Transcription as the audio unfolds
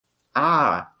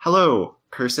Hello,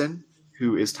 person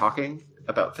who is talking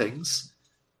about things.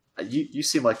 You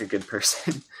seem like a good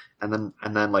person. And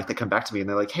then like they come back to me and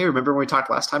they're like, hey, remember when we talked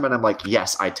last time? And I'm like,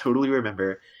 yes, I totally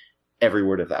remember every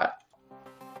word of that.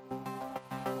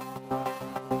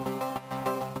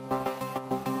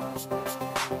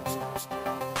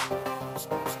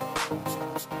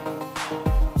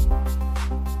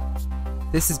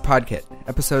 This is PodKit,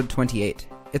 episode 28.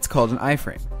 It's called an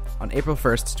iFrame, on April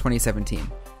 1st, 2017.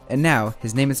 And now,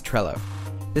 his name is Trello.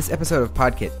 This episode of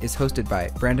PodKit is hosted by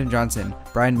Brandon Johnson,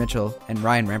 Brian Mitchell, and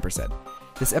Ryan Rampersad.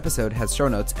 This episode has show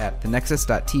notes at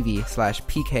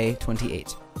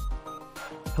thenexus.tv/pk28.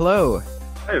 Hello!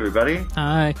 Hi, everybody.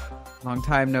 Hi. Long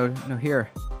time no here.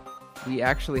 We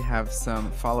actually have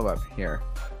some follow-up here.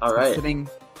 All right.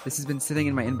 This has been sitting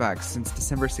in my inbox since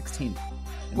December 16th.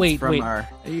 Wait. Are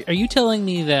you telling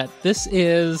me that this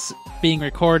is being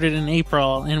recorded in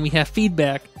April and we have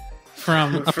feedback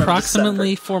from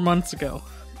approximately December. 4 months ago?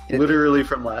 Literally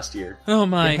from last year. Oh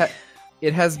my.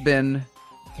 It has been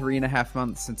 3.5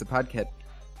 months since a PodKit.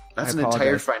 That's an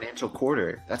entire financial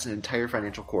quarter.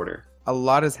 A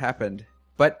lot has happened.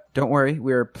 But don't worry,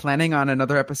 we're planning on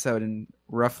another episode in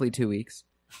roughly 2 weeks.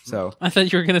 So I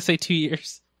thought you were going to say 2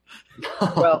 years.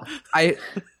 Well,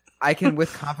 I can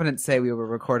with confidence say we will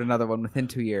record another one within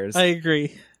 2 years. I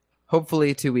agree.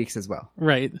 Hopefully 2 weeks as well.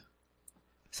 Right.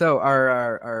 So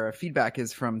our feedback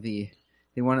is from the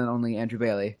one and only Andrew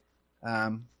Bailey.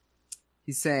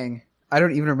 He's saying, I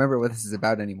don't even remember what this is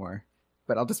about anymore,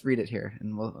 but I'll just read it here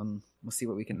and we'll see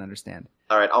what we can understand.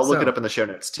 All right, I'll look it up in the show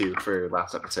notes too for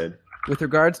last episode. With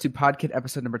regards to PodKit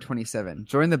episode number 27,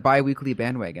 join the bi-weekly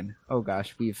bandwagon. Oh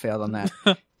gosh, we've failed on that.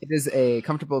 It is a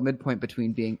comfortable midpoint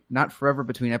between being not forever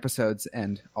between episodes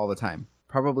and all the time.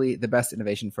 Probably the best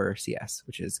innovation for CS,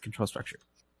 which is control structure.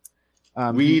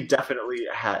 We definitely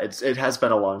it has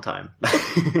been a long time.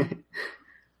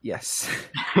 Yes.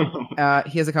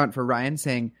 He has a comment for Ryan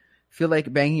saying, feel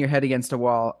like banging your head against a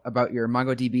wall about your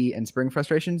MongoDB and Spring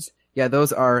frustrations? Yeah,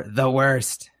 those are the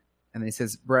worst. And then he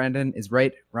says, Brandon is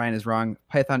right, Ryan is wrong.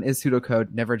 Python is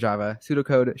pseudocode, never Java.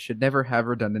 Pseudocode should never have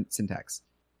redundant syntax.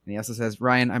 And he also says,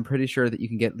 Ryan, I'm pretty sure that you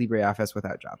can get LibreOffice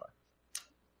without Java.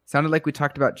 Sounded like we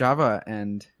talked about Java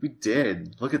and... We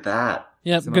did. Look at that.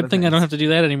 Yeah, good thing I don't have to do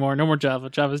that anymore. No more Java.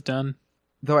 Java's done.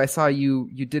 Though I saw you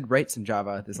did write some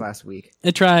Java this last week. I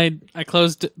tried. I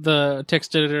closed the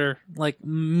text editor like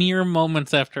mere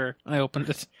moments after I opened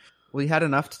it. Well, you had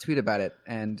enough to tweet about it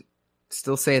and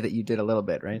still say that you did a little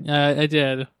bit, right? I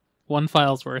did. One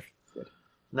file's worth. Good.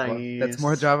 Nice. Well, that's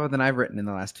more Java than I've written in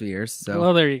the last 2 years. So.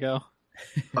 Well, there you go.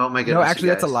 Oh my goodness. No, actually,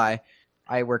 that's a lie.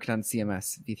 I worked on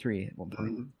CMS v3 at one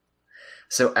point. Mm-hmm.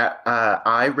 So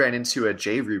I ran into a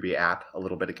JRuby app a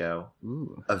little bit ago.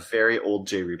 Ooh. A very old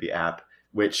JRuby app,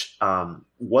 which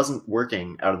wasn't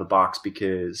working out of the box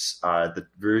because the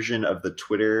version of the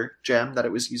Twitter gem that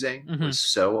it was using was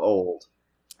so old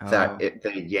that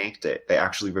they yanked it. They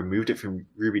actually removed it from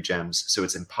Ruby gems, so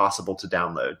it's impossible to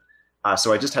download.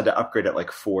 So I just had to upgrade it like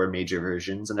 4 major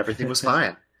versions, and everything was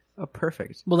fine. Oh,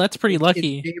 perfect. Well, that's pretty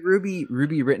lucky. Is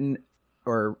Ruby written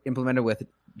or implemented with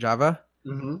Java?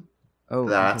 Mm-hmm. Oh,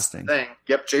 that's the thing.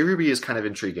 Yep, JRuby is kind of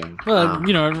intriguing. Well,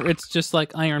 it's just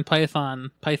like Iron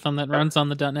Python that runs on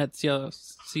the .NET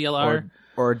CLR.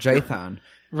 Or Jython.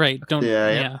 Right. Don't.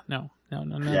 Yeah. No,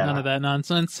 none of that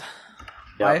nonsense.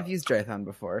 Yep. I've used Jython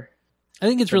before. I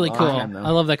think it's really cool. Time,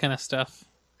 I love that kind of stuff.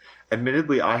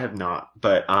 Admittedly, I have not,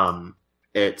 but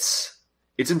it's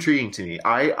intriguing to me.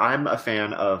 I'm a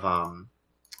fan of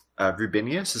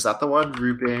Rubinius. Is that the one?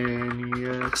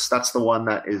 Rubinius. That's the one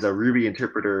that is a Ruby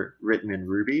interpreter written in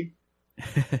Ruby.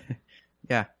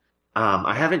 Yeah.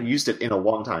 I haven't used it in a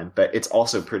long time, but it's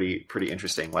also pretty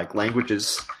interesting. Like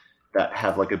languages that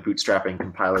have like a bootstrapping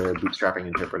compiler, a bootstrapping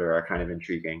interpreter are kind of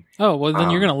intriguing. Oh, well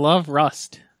then you're going to love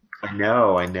Rust. I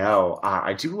know.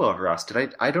 I do love Rust.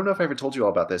 I don't know if I ever told you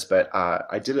all about this, but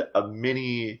I did a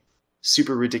mini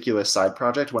super ridiculous side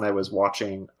project when I was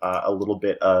watching a little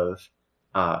bit of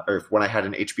or when I had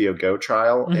an HBO Go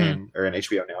trial or an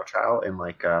HBO Now trial in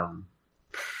like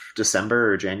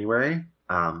December or January.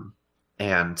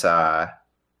 And let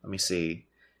me see.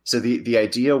 So the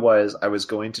idea was I was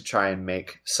going to try and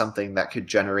make something that could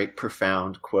generate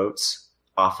profound quotes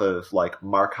off of like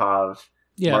Markov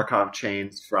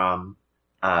chains from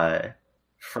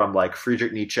like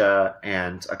Friedrich Nietzsche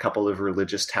and a couple of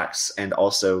religious texts, and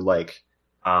also like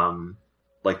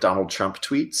Donald Trump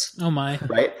tweets. Oh my!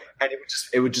 Right, and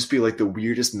it would just be like the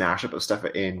weirdest mashup of stuff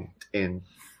in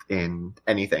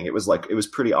anything. It was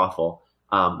pretty awful.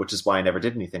 Which is why I never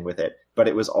did anything with it. But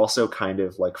it was also kind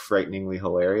of like frighteningly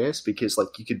hilarious because like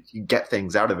you get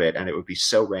things out of it and it would be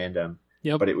so random.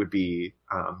 Yep. but it would be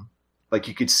like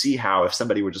you could see how if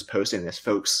somebody were just posting this,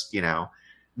 folks,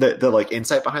 the like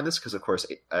insight behind this, because of course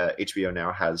HBO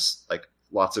now has like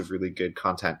lots of really good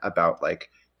content about like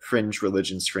fringe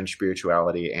religions, fringe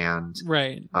spirituality, and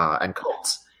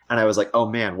cults. And I was like, oh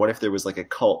man, what if there was like a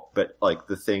cult, but like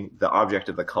the object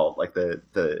of the cult, like the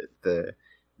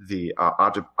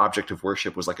object of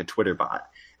worship was like a Twitter bot,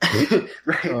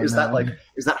 right? Oh, is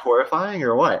that horrifying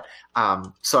or what?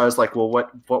 So I was like, well,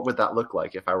 what would that look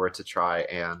like if I were to try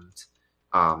and,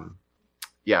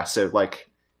 so like,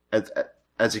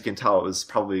 as you can tell, it was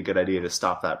probably a good idea to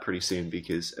stop that pretty soon,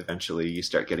 because eventually you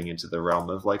start getting into the realm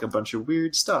of like a bunch of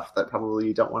weird stuff that probably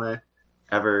you don't want to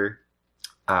ever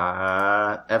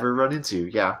run into.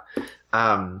 Yeah.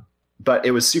 But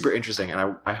it was super interesting,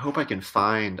 and I hope I can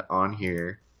find on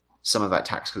here some of that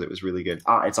text, because it was really good.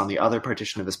 It's on the other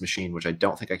partition of this machine, which I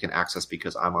don't think I can access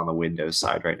because I'm on the Windows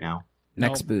side right now.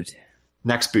 Next boot.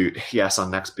 Yes, on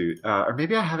next boot. Or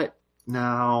maybe I have it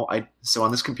now. So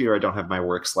on this computer I don't have my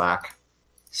work Slack.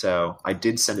 So I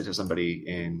did send it to somebody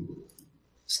in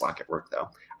Slack at work, though.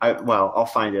 I'll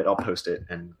find it, I'll post it,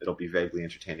 and it'll be vaguely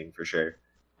entertaining for sure.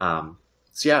 So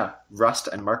yeah, Rust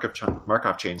and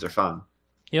Markov chains are fun.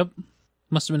 Yep.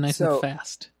 Must have been nice and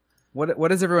fast.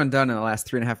 What has everyone done in the last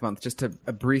 3.5 months? Just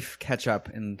a brief catch up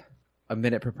in a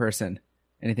minute per person.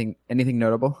 Anything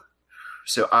notable?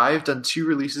 So I've done 2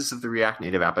 releases of the React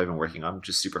Native app I've been working on, which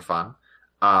is super fun.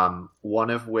 One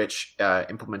of which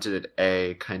implemented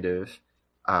a kind of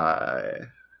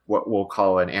what we'll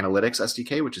call an analytics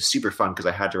SDK, which is super fun because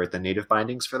I had to write the native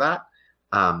bindings for that,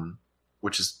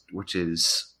 which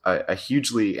is a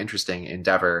hugely interesting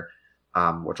endeavor,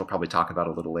 which we'll probably talk about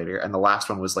a little later. And the last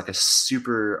one was like a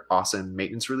super awesome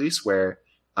maintenance release where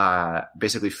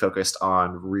basically focused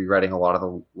on rewriting a lot of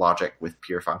the logic with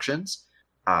pure functions.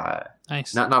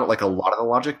 Nice. Not like a lot of the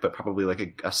logic, but probably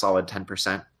like a solid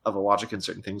 10% of the logic in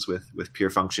certain things with pure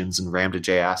functions and Ram to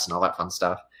JS and all that fun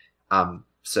stuff.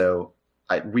 So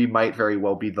we might very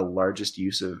well be the largest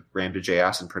use of Ram to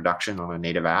JS in production on a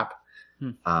native app.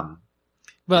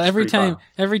 Well, every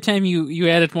time you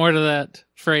added more to that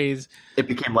phrase, it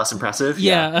became less impressive.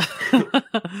 Yeah.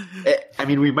 I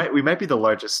mean, we might be the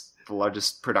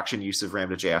largest production use of Ram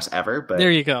to JS ever, but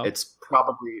there you go. It's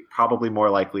probably more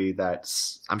likely that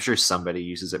I'm sure somebody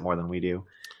uses it more than we do.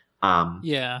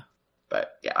 Yeah.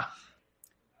 But yeah.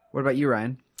 What about you,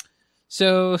 Ryan?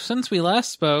 So since we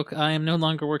last spoke, I am no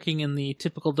longer working in the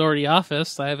typical Doherty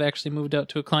office. I have actually moved out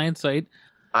to a client site.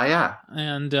 Yeah.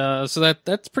 And so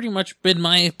that's pretty much been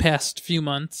my past few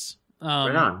months.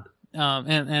 Right on.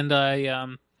 And I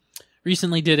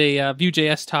recently did a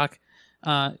Vue.js talk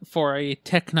for a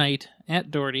tech night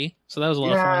at Doherty. So that was a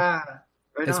lot of fun.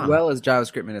 Right as on. well as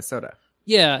JavaScript Minnesota.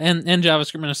 Yeah, and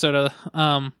JavaScript Minnesota.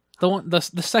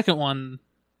 The second one,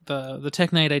 the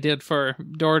tech night I did for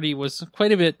Doherty was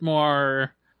quite a bit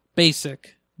more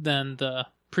basic than the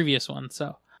previous one.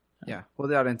 So yeah, well,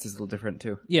 the audience is a little different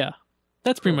too. Yeah,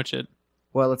 that's pretty much it.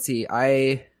 Well, let's see.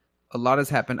 A lot has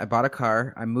happened. I bought a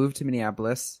car. I moved to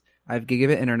Minneapolis. I have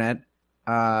gigabit internet.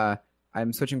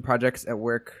 I'm switching projects at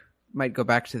work. Might go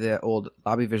back to the old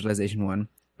lobby visualization one,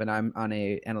 but I'm on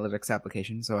a analytics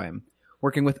application, so I'm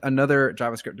working with another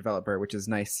JavaScript developer, which is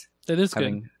nice. That is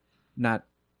having good. Not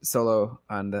solo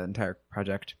on the entire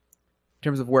project. In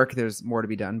terms of work, there's more to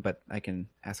be done, but I can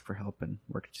ask for help and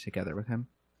work together with him.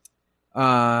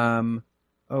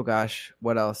 Oh gosh,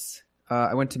 what else?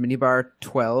 I went to Minibar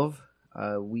 12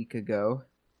 a week ago.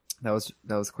 That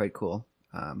was quite cool.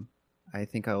 I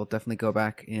think I will definitely go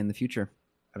back in the future.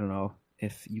 I don't know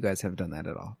if you guys have done that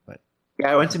at all, but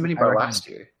yeah, I went to Minibar last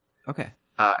year. Okay.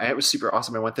 And it was super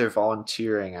awesome. I went there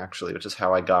volunteering, actually, which is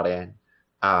how I got in.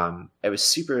 It was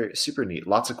super, super neat.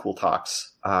 Lots of cool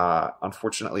talks.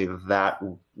 Unfortunately, that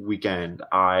weekend,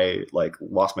 I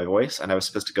lost my voice, and I was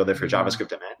supposed to go there for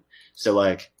JavaScript MN. So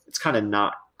it's kind of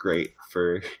not great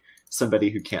for somebody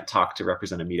who can't talk to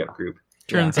represent a meetup group.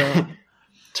 Turns out.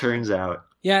 Turns out.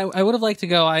 Yeah, I would have liked to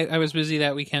go. I was busy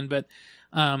that weekend, but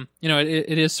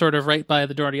it is sort of right by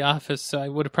the Doherty office, so I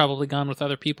would have probably gone with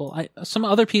other people. Some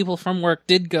other people from work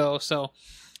did go, so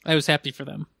I was happy for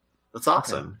them. That's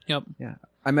awesome. Okay. Yep. Yeah,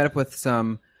 I met up with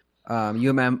some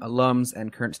UMM alums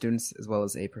and current students, as well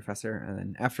as a professor, and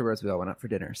then afterwards we all went out for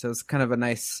dinner. So it's kind of a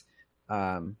nice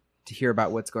to hear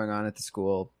about what's going on at the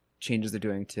school, changes they're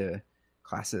doing to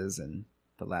classes and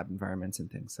the lab environments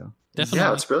and things. So definitely,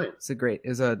 yeah, it's brilliant. It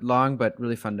was a long but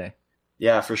really fun day.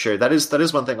 Yeah, for sure. That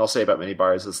is one thing I'll say about mini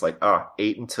bars. It's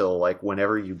 8 until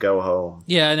whenever you go home.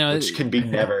 Yeah, no, which can be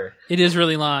never. It is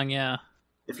really long. Yeah.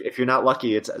 If you're not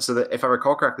lucky, it's so that if I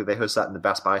recall correctly, they host that in the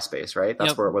Best Buy space, right?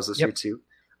 That's where it was this year too.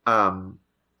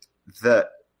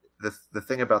 the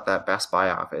thing about that Best Buy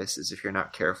office is if you're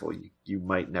not careful, you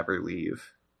might never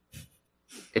leave.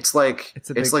 It's like It's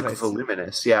a it's big like place.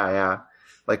 voluminous. Yeah.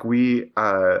 Like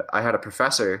I had a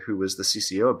professor who was the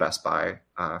CCO of Best Buy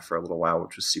for a little while,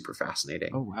 which was super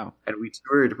fascinating. Oh wow. And we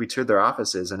toured their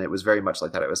offices, and it was very much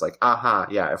like that. It was like,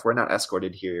 yeah, if we're not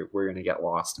escorted here, we're gonna get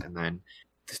lost, and then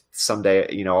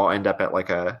someday, I'll end up at like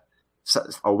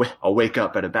I'll wake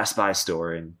up at a Best Buy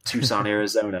store in Tucson,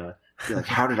 Arizona. Be like,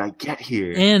 how did I get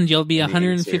here? And you'll be And the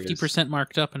answer 150%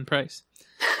 marked up in price.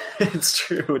 It's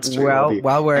true. It's true. Well, I'll be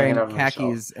while wearing hanging on my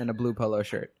khakis and a blue polo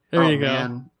shirt. There Oh, you go.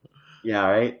 man. Yeah,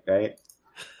 right.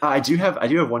 I do have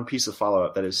one piece of follow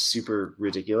up that is super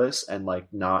ridiculous and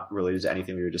like not related to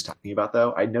anything we were just talking about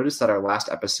though. I noticed that our last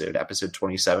episode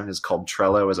 27, is called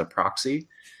Trello as a Proxy,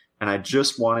 and I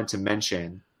just wanted to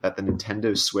mention that the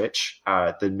Nintendo Switch,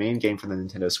 the main game for the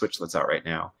Nintendo Switch that's out right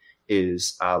now,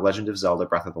 is Legend of Zelda: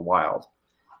 Breath of the Wild.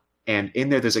 And in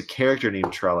there's a character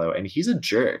named Trello, and he's a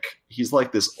jerk. He's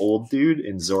like this old dude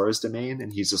in Zora's domain,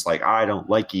 and he's just like, I don't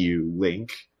like you,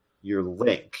 Link. You're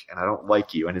Link, and I don't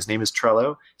like you. And his name is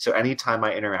Trello. So anytime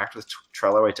I interact with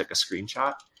Trello, I took a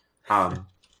screenshot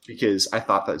because I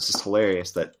thought that was just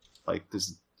hilarious that like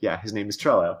this. Yeah, his name is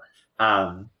Trello.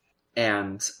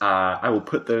 And I will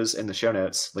put those in the show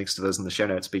notes, links to those in the show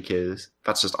notes, because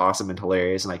that's just awesome and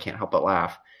hilarious, and I can't help but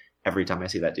laugh every time I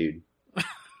see that dude.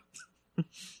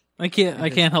 I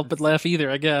can't help but laugh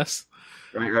either, I guess.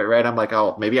 Right. I'm like,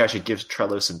 oh, maybe I should give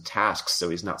Trello some tasks so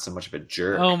he's not so much of a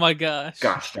jerk. Oh my gosh.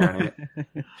 Gosh darn it.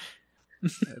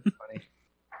 That's funny.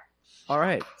 All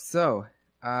right, so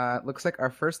looks like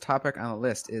our first topic on the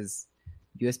list is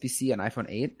USB-C on iPhone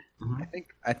 8. Mhm.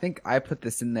 I think I put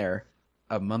this in there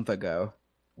a month ago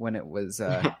when it was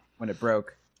when it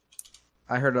broke.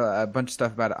 I heard a bunch of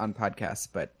stuff about it on podcasts,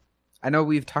 but I know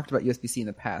we've talked about USB-C in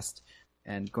the past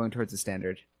and going towards the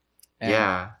standard. And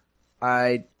Yeah.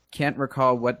 I can't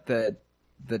recall what the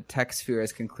tech sphere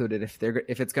has concluded if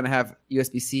it's going to have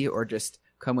USB-C or just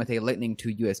come with a Lightning to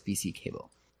USB-C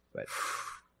cable. But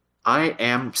I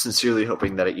am sincerely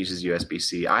hoping that it uses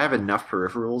USB-C. I have enough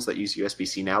peripherals that use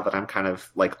USB-C now that I'm kind of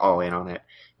like all in on it.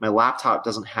 My laptop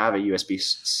doesn't have a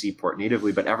USB-C port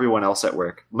natively, but everyone else at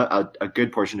work, a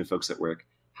good portion of folks at work,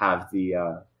 have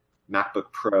the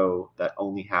MacBook Pro that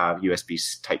only have USB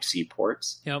Type-C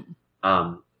ports. Yep.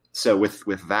 So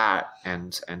with that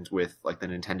and with like the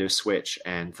Nintendo Switch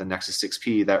and the Nexus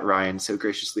 6P that Ryan so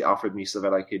graciously offered me so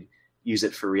that I could use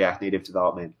it for React Native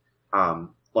development,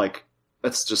 like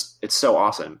it's so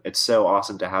awesome. It's so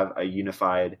awesome to have a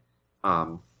unified,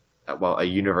 a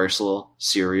universal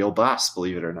serial bus,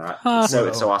 believe it or not. So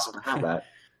it's so awesome to have that.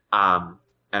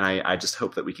 And I just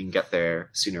hope that we can get there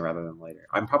sooner rather than later.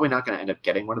 I'm probably not going to end up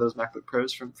getting one of those MacBook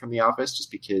Pros from the office just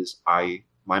because my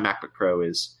MacBook Pro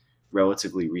is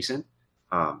relatively recent,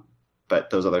 but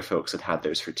those other folks had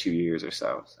theirs for 2 years or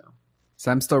so. So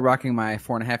I'm still rocking my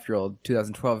 4.5-year-old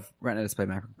 2012 Retina display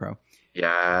MacBook Pro.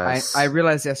 Yes. I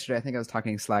realized yesterday, I think I was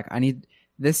talking Slack, I need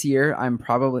this year, I'm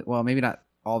probably, well, maybe not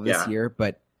all this year,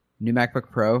 but new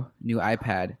MacBook Pro, new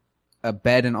iPad, a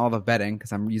bed and all the bedding,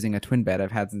 because I'm using a twin bed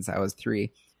I've had since I was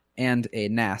 3, and a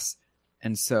NAS.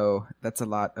 And so that's a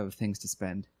lot of things to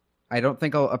spend. I don't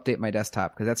think I'll update my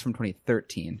desktop because that's from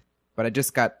 2013, but I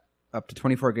just got up to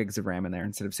 24 gigs of RAM in there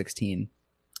instead of 16.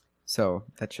 So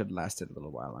that should last it a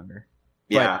little while longer.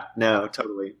 Yeah, no,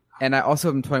 totally. And I also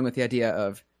am toying with the idea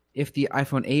of if the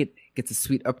iPhone 8 gets a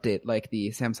sweet update like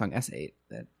the Samsung S8,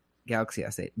 that Galaxy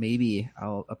S8, maybe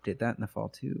I'll update that in the fall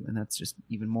too. And that's just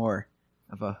even more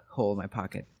of a hole in my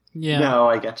pocket. Yeah. No,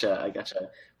 I getcha.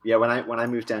 Yeah, when I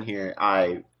moved down here,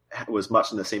 I was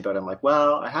much in the same boat. I'm like,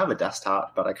 well, I have a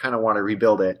desktop, but I kind of want to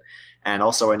rebuild it. And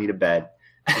also I need a bed.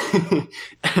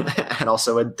 and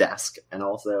also a desk, and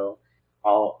also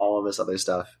all of this other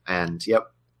stuff. And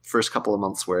yep, first couple of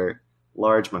months were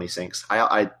large money sinks.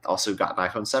 I also got an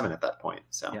iPhone 7 at that point.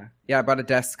 So yeah, I bought a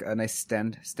desk, a nice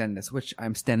stand desk, which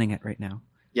I'm standing at right now.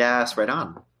 Yes, right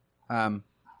on.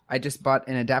 I just bought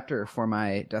an adapter for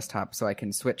my desktop so I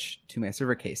can switch to my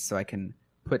server case, so I can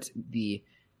put the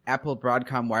Apple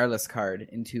Broadcom wireless card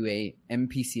into a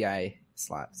MPCI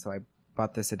slot. So I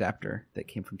bought this adapter that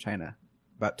came from China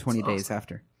about 20 days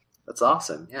after. That's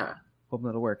awesome. Yeah. Hoping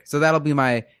it'll work. So that'll be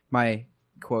my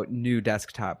quote new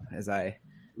desktop as I,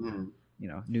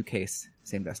 new case,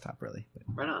 same desktop really. But,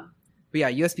 right on. But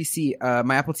yeah, USB-C.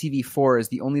 My Apple TV 4 is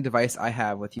the only device I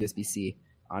have with USB-C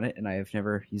on it, and I have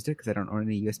never used it because I don't own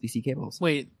any USB-C cables.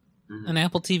 Wait, an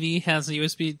Apple TV has a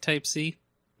USB Type-C?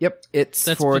 Yep,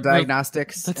 it's for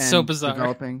diagnostics. That's and so bizarre.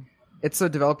 Developing. It's so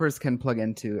developers can plug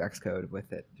into Xcode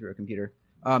with it through a computer.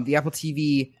 The Apple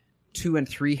TV 2 and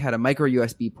 3 had a micro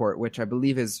USB port, which I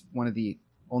believe is one of the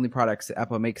only products that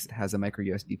Apple makes that has a micro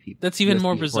USB. That's even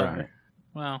more USB port on bizarre. it.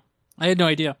 Wow. I had no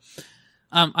idea.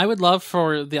 I would love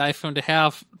for the iPhone to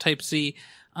have Type-C.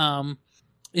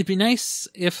 It'd be nice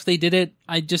if they did it.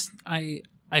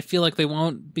 I feel like they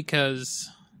won't, because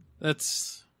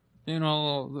that's, they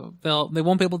won't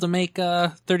be able to make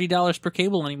 $30 per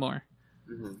cable anymore.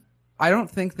 Mhm. I don't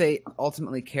think they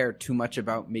ultimately care too much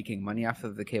about making money off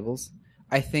of the cables.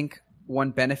 I think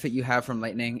one benefit you have from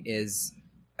Lightning is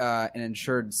an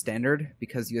ensured standard,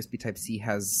 because USB Type-C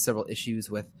has several issues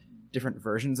with different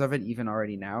versions of it, even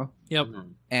already now. Yep.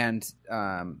 And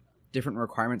different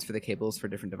requirements for the cables for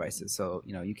different devices. So,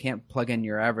 you can't plug in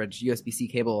your average USB-C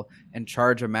cable and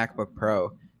charge a MacBook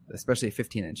Pro, especially a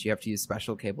 15-inch. You have to use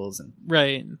special cables.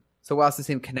 Right. So while it's the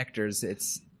same connectors,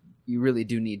 you really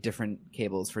do need different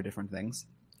cables for different things.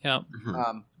 Yep.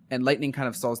 And Lightning kind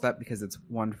of solves that because it's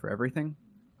one for everything.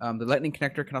 The Lightning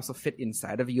connector can also fit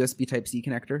inside of a USB Type-C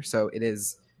connector, so it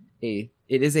is a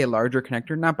larger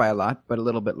connector, not by a lot, but a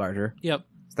little bit larger. Yep.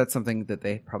 So that's something that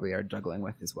they probably are juggling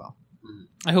with as well.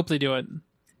 I hope they do it.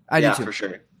 I Yeah, do too. for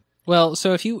sure. Well,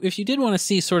 so if you did want to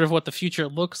see sort of what the future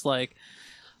looks like,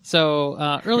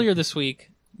 so earlier this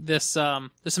week, this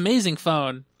amazing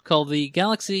phone called the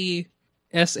Galaxy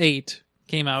S8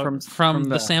 came out from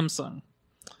the Samsung.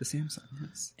 The Samsung,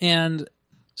 yes. And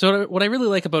so what I really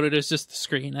like about it is just the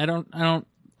screen. I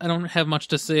don't have much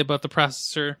to say about the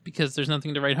processor because there's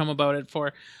nothing to write home about it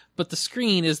for, but the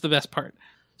screen is the best part.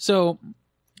 So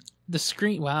the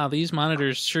screen, wow, these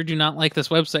monitors sure do not like this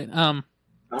website. Oh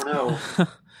no.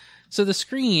 So the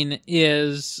screen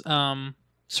is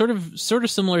sort of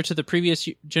similar to the previous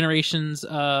generations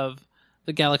of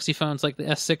the Galaxy phones, like the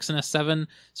S6 and S7,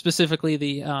 specifically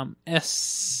the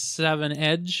S7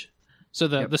 Edge. So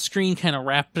the screen kind of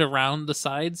wrapped around the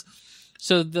sides.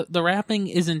 So the wrapping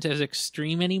isn't as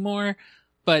extreme anymore,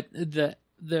 but there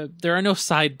are no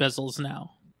side bezels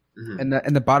now. And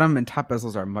the bottom and top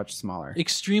bezels are much smaller.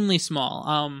 Extremely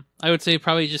small. I would say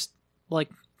probably just like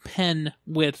pen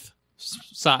width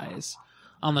size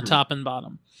on the top and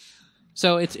bottom.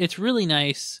 So it's really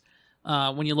nice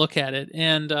when you look at it,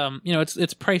 and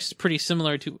it's priced pretty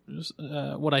similar to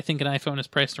what I think an iPhone is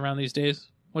priced around these days.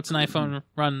 What's an iPhone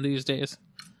run these days?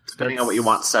 Depending on what you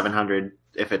want, 700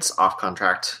 if it's off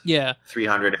contract. Yeah.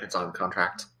 300 if it's on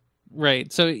contract.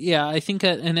 Right. So yeah, I think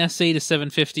an S8 is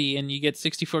 750, and you get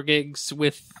 64 gigs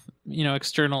with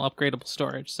external upgradable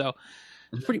storage. So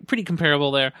pretty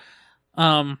comparable there.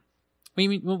 I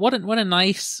mean, what a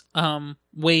nice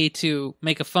way to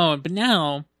make a phone. But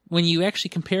now, when you actually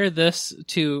compare this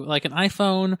to like an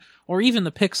iPhone or even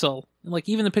the Pixel, like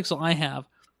even the Pixel I have,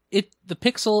 the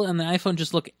Pixel and the iPhone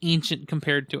just look ancient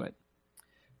compared to it.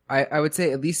 I would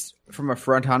say, at least from a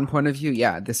front-on point of view,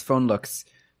 yeah, this phone looks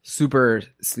super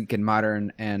sleek and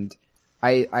modern, and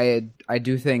I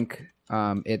do think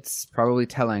it's probably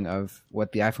telling of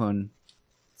what the iPhone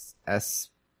S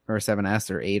or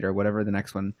 7S or 8 or whatever the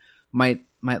next one might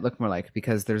look more like,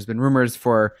 because there's been rumors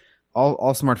for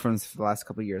all smartphones for the last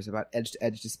couple of years about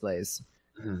edge-to-edge displays.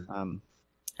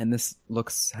 And this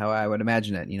looks how I would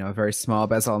imagine it, a very small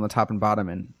bezel on the top and bottom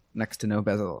and next to no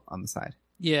bezel on the side.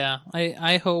 Yeah,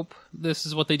 I hope this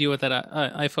is what they do with that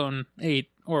iPhone 8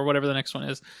 or whatever the next one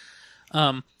is.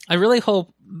 I really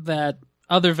hope that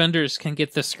other vendors can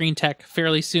get the screen tech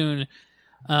fairly soon,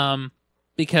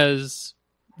 because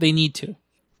they need to.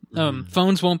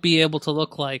 Phones won't be able to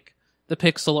look like the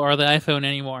Pixel or the iPhone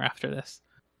anymore after this.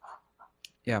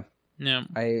 Yeah. No.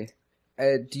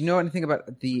 Do you know anything about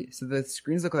so the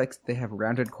screens look like they have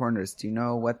rounded corners. Do you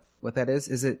know what that is?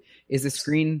 Is the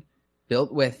screen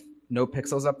built with no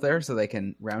pixels up there so they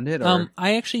can round it? Or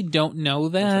I actually don't know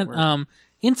that.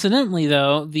 Incidentally,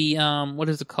 though, the what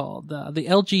is it called? The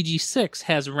LG G6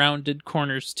 has rounded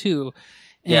corners too,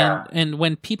 and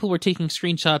when people were taking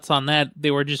screenshots on that,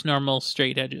 they were just normal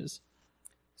straight edges.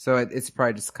 So it's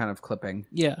probably just kind of clipping.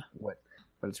 Yeah. What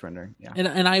it's rendering. Yeah.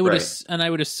 And I would I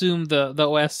would assume the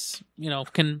OS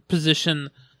can position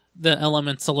the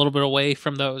elements a little bit away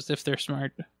from those if they're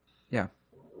smart. Yeah.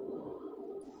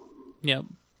 Yep.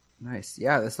 Nice.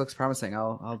 Yeah, this looks promising.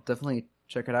 I'll definitely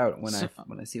check it out when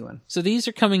I see one. So these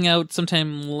are coming out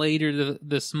sometime later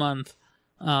this month.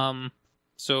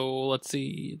 So let's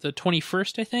see, the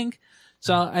 21st, I think.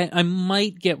 So I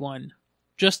might get one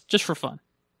just for fun.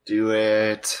 Do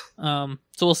it. So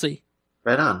we'll see.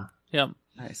 Right on. Yep.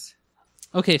 Nice.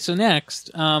 Okay, so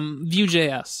next,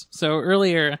 Vue.js. So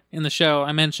earlier in the show,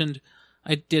 I mentioned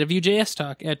I did a Vue.js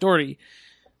talk at Doherty.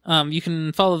 You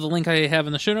can follow the link I have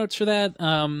in the show notes for that.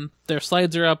 Their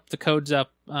slides are up, the code's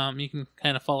up. You can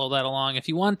kind of follow that along if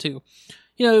you want to.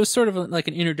 It was sort of like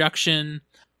an introduction,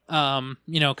 kind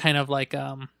of like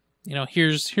here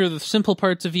are the simple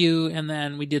parts of Vue, and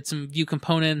then we did some Vue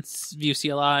components, Vue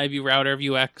CLI, Vue router,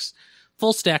 Vuex,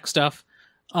 full stack stuff.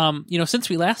 Since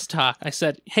we last talked, I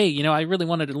said, hey, I really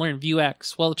wanted to learn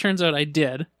Vuex. Well, it turns out I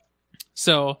did.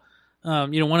 So,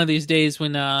 one of these days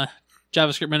when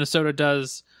JavaScript Minnesota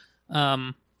does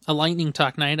a lightning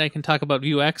talk night, I can talk about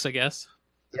Vuex, I guess.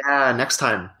 Yeah, next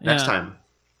time.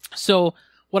 So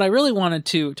what I really wanted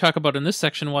to talk about in this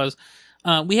section was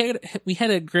we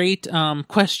had a great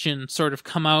question sort of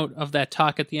come out of that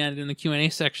talk at the end in the Q&A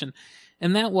section,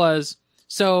 and that was,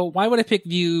 so why would I pick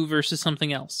Vue versus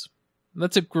something else?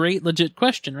 That's a great, legit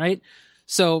question, right?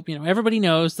 So, everybody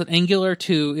knows that Angular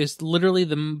 2 is literally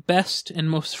the best and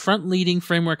most front-leading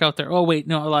framework out there. Oh, wait,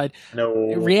 no, I lied.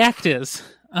 No. React is.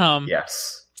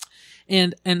 Yes.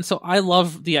 And so I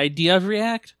love the idea of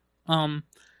React.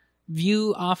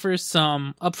 Vue offers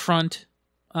some upfront,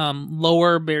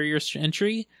 lower barriers to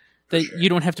entry that you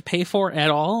don't have to pay for at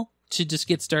all to just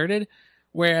get started.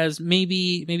 Whereas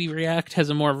maybe React has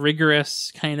a more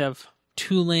rigorous kind of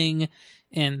tooling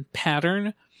and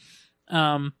pattern.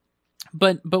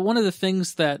 But one of the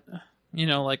things that,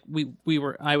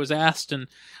 I was asked and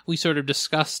we sort of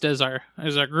discussed as our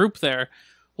group there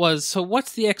was, so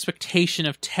what's the expectation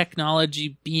of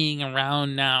technology being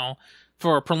around now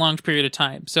for a prolonged period of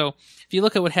time? So if you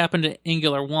look at what happened to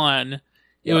Angular 1,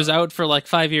 it was out for like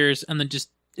 5 years and then just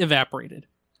evaporated.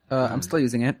 I'm still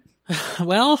using it.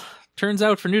 Well, turns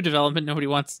out for new development, nobody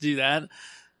wants to do that.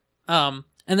 And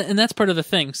that's part of the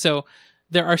thing. So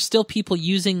there are still people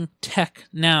using tech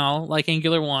now, like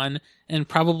Angular 1, and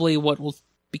probably what will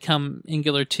become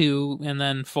Angular 2, and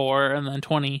then 4, and then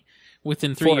 20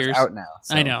 within 3 years. 4 is out now.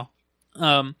 So. I know.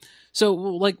 So,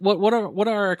 like, what are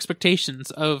our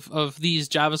expectations of these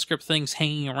JavaScript things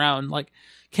hanging around? Like,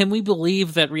 can we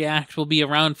believe that React will be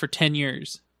around for 10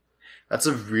 years? That's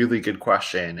a really good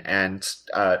question. And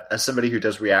as somebody who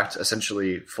does React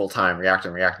essentially full-time, React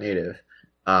and React Native,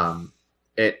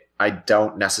 I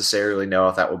don't necessarily know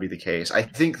if that will be the case. I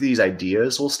think these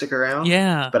ideas will stick around.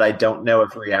 Yeah. But I don't know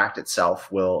if React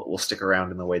itself will stick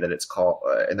around in the way that it's called,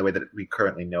 in the way that we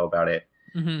currently know about it.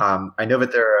 Mm-hmm. I know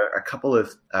that there are a couple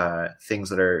of things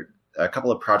that are a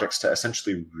couple of projects to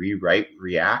essentially rewrite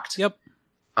React. Yep.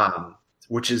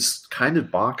 Which is kind of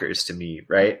bonkers to me,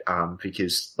 right?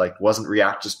 Because wasn't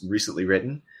React just recently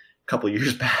written a couple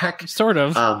years back? Sort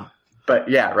of. But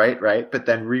yeah, right. But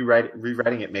then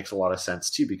rewriting it makes a lot of sense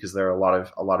too, because there are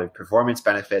a lot of performance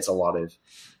benefits, a lot of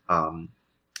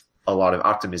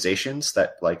optimizations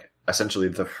that essentially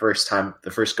the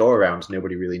first go around,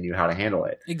 nobody really knew how to handle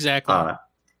it. Exactly.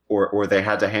 Or they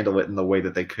had to handle it in the way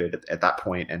that they could at that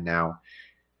point, and now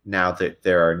that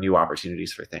there are new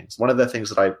opportunities for things. One of the things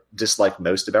that I dislike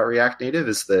most about React Native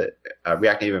is the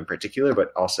React Native in particular,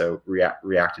 but also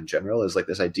React in general, is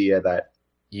this idea that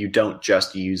you don't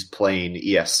just use plain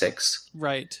ES6.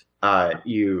 Right.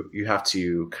 You have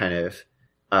to kind of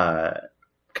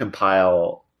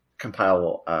compile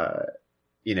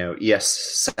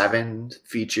ES7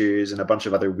 features and a bunch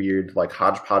of other weird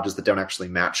hodgepodges that don't actually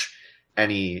match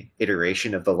any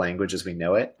iteration of the language as we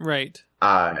know it. Right.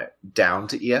 Down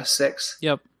to ES6.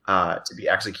 Yep. To be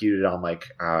executed on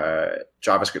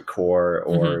JavaScript core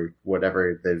or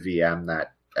whatever the VM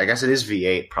that, I guess it is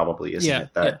V8 probably, isn't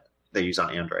it? That they use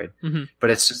on Android. Mm-hmm.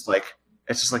 But it's just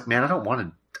man, I don't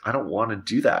want to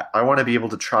do that. I want to be able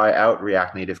to try out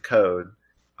React Native code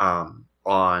on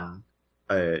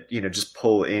just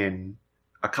pull in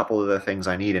a couple of the things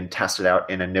I need and test it out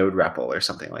in a node REPL or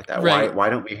something like that. Right. Why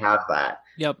don't we have that?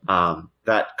 Yep.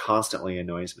 That constantly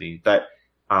annoys me. But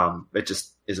it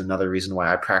just is another reason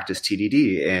why I practice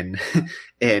TDD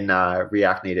in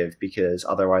React Native, because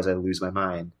otherwise I lose my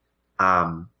mind.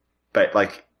 But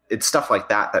it's stuff like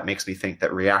that makes me think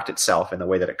that React itself, in the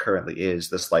way that it currently is,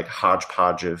 this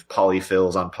hodgepodge of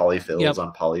polyfills on polyfills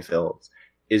on polyfills,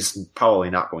 is probably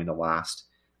not going to last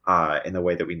in the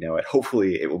way that we know it.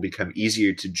 Hopefully it will become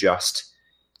easier to just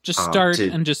start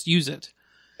and just use it.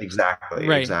 Exactly.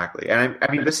 Right. Exactly. And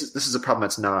I mean, this is a problem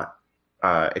that's not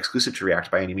exclusive to React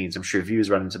by any means. I'm sure Vue's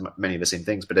run into many of the same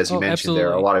things, but as you mentioned, absolutely.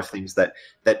 There are a lot of things that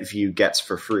Vue gets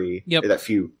for free, that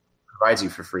Vue provides you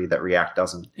for free, that React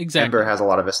doesn't. Exactly. Ember has a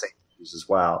lot of the same issues as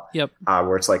well. Yep.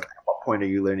 Where it's at what point are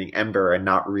you learning Ember and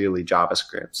not really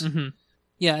JavaScript? Mm-hmm.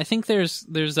 Yeah, I think there's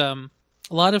a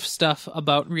lot of stuff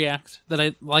about React that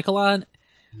I like a lot,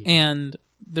 and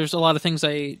there's a lot of things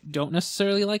I don't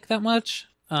necessarily like that much.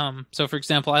 So, for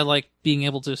example, I like being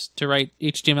able to write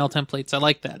HTML templates. I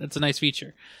like that. It's a nice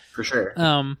feature. For sure.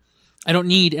 I don't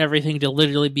need everything to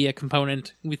literally be a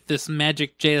component with this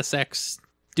magic JSX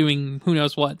doing who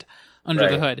knows what under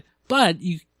the hood. But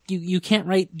you you can't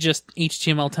write just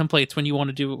HTML templates when you want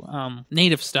to do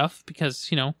native stuff, because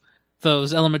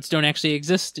those elements don't actually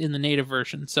exist in the native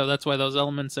version. So that's why those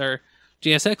elements are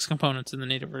JSX components in the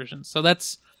native version. So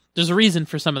there's a reason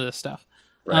for some of this stuff.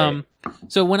 Right.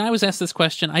 So when I was asked this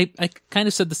question, I kind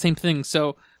of said the same thing.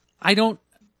 So I don't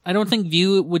think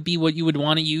Vue would be what you would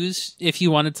want to use if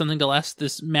you wanted something to last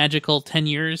this magical 10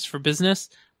 years for business.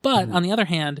 But on the other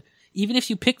hand, even if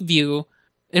you pick Vue,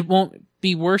 it won't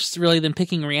be worse really than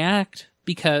picking React,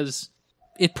 because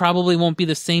it probably won't be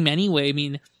the same anyway. I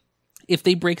mean, if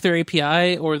they break their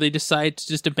API or they decide to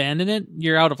just abandon it,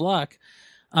 you're out of luck.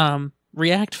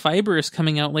 React Fiber is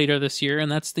coming out later this year, and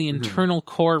that's the internal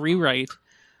core rewrite,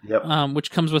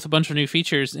 which comes with a bunch of new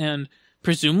features. And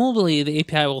presumably the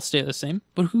API will stay the same,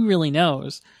 but who really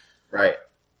knows? Right.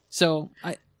 So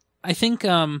I think,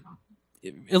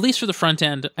 at least for the front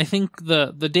end, I think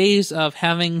the days of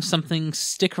having something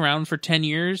stick around for 10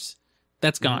 years,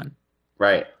 that's gone.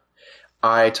 Right.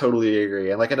 I totally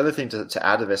agree. And like another thing to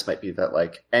add to this might be that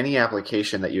like any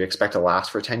application that you expect to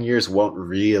last for 10 years won't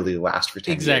really last for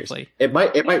 10 years. Exactly. It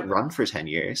might run for 10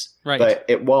 years, right, but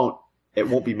it won't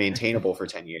be maintainable for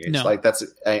 10 years. No. Like that's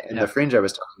in the Fringe, I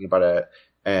was talking about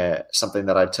something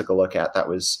that I took a look at that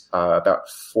was about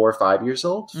 4 or 5 years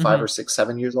old, 5 or 6,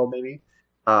 7 years old maybe.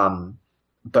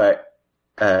 But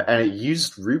and it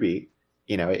used Ruby,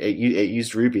 it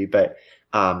used Ruby, but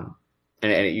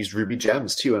and it used Ruby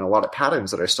gems too, and a lot of patterns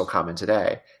that are still common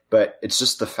today. But it's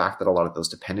just the fact that a lot of those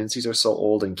dependencies are so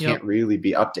old and can't really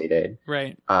be updated,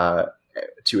 right,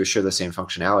 to assure the same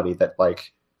functionality that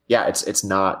it's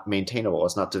not maintainable.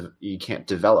 It's not you can't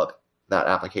develop that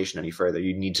application any further.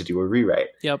 You need to do a rewrite.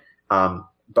 Yep. But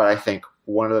I think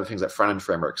one of the things that front end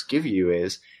frameworks give you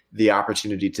is the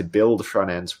opportunity to build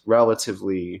front ends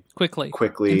relatively quickly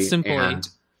and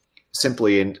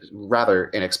simply and rather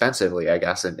inexpensively, I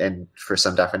guess, and for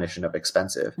some definition of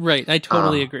expensive. Right. I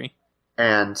totally agree.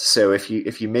 And so if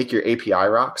you make your API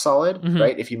rock solid,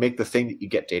 right? If you make the thing that you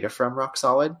get data from rock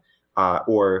solid,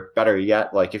 or better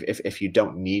yet, like if you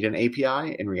don't need an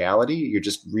API in reality, you're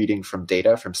just reading from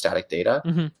static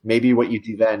data. Maybe what you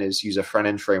do then is use a front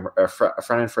end framework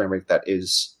that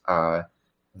is part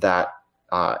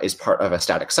of a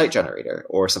static site generator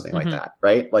or something like that,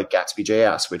 right? Like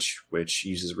Gatsby.js, which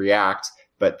uses React,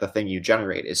 but the thing you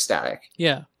generate is static.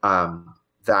 Yeah.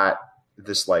 That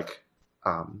this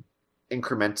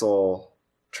incremental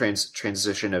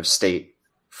transition of state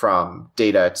from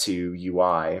data to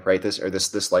UI, right?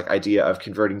 This idea of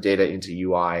converting data into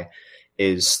UI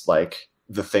is like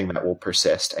the thing that will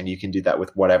persist, and you can do that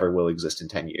with whatever will exist in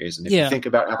 10 years. And if you think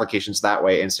about applications that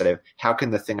way, instead of how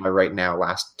can the thing I write now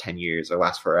last 10 years or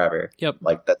last forever,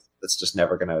 like that's just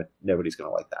nobody's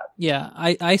gonna like that. Yeah,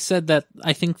 I said that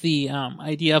I think the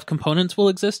idea of components will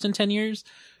exist in 10 years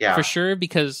for sure,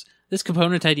 because this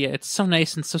component idea, it's so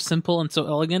nice and so simple and so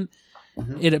elegant.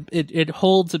 It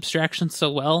holds abstraction so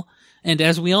well, and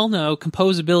as we all know,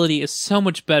 composability is so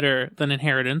much better than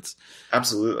inheritance.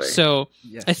 Absolutely. So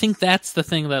I think that's the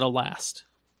thing that'll last.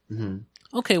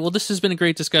 Okay, well, this has been a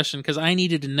great discussion, because I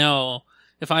needed to know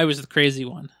if I was the crazy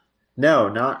one. No,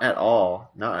 not at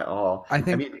all. I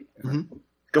think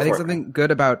something good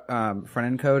about front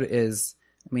end code is,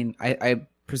 I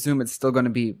presume it's still going to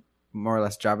be more or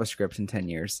less JavaScript in 10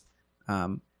 years.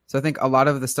 So I think a lot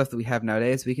of the stuff that we have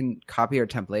nowadays, we can copy our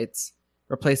templates,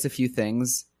 replace a few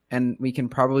things, and we can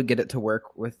probably get it to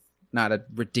work with not a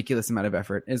ridiculous amount of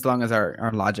effort, as long as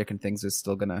our logic and things is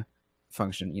still going to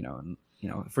function, And,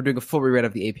 if we're doing a full rewrite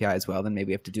of the API as well, then maybe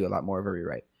we have to do a lot more of a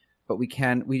rewrite. But we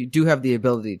do have the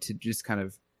ability to just kind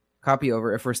of copy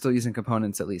over, if we're still using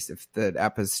components, at least if the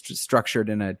app is structured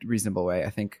in a reasonable way.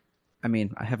 I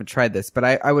haven't tried this, but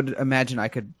I would imagine I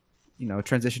could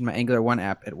transition my Angular 1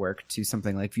 app at work to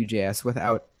something like Vue.js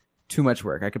without too much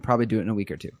work. I could probably do it in a week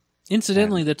or two.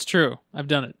 Incidentally, that's true. I've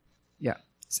done it. Yeah.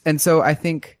 And so I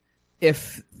think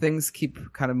if things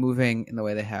keep kind of moving in the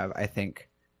way they have, I think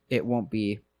it won't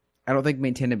be, I don't think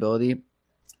maintainability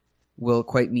will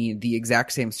quite mean the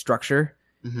exact same structure.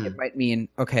 It might mean,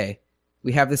 okay,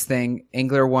 we have this thing,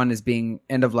 Angular 1 is being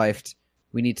end-of-lifed,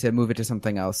 we need to move it to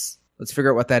something else. Let's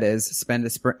figure out what that is, spend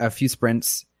a few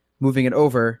sprints moving it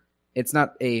over. It's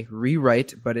not a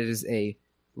rewrite, but it is a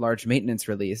large maintenance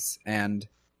release, and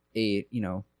it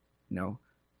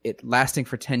lasting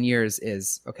for 10 years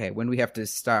is, okay, when we have to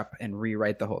stop and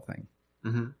rewrite the whole thing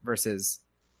versus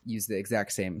use the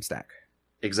exact same stack.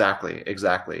 Exactly.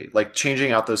 Like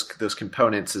changing out those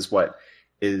components is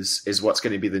what's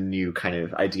going to be the new kind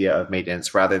of idea of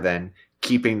maintenance, rather than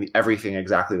keeping everything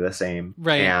exactly the same,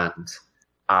 right?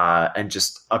 And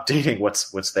just updating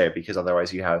what's there, because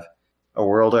otherwise you have a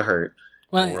world of hurt.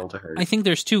 Well, the world to hurt. I think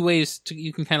there's two ways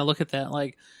you can kind of look at that.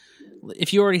 Like,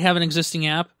 if you already have an existing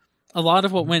app, a lot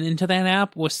of what went into that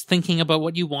app was thinking about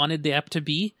what you wanted the app to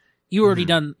be. You've already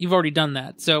done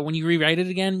that. So when you rewrite it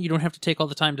again, you don't have to take all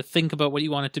the time to think about what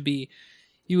you want it to be.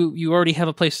 You already have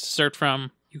a place to start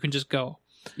from. You can just go.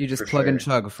 You just plug and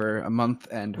chug for a month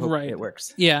and hope it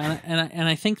works. Yeah, and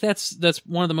I think that's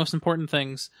one of the most important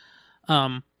things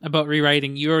about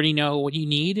rewriting. You already know what you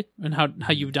need and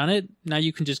how you've done it. Now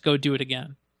you can just go do it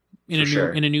again in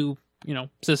a new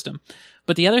system.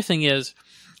 But the other thing is,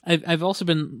 I've also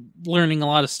been learning a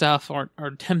lot of stuff or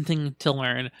attempting to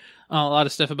learn a lot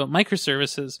of stuff about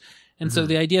microservices. And so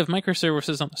the idea of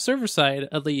microservices on the server side,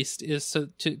 at least, is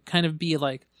to kind of be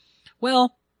like,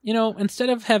 well, instead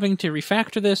of having to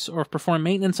refactor this or perform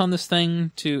maintenance on this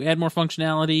thing to add more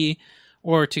functionality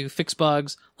or to fix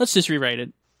bugs, let's just rewrite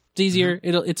it. It's easier.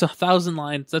 It's 1,000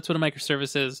 lines. That's what a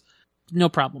microservice is. No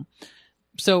problem.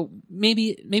 So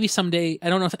maybe someday, I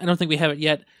don't think we have it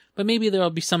yet, but maybe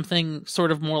there'll be something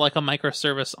sort of more like a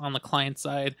microservice on the client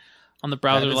side, on the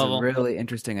browser level. That's a really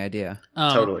interesting idea.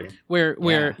 Totally.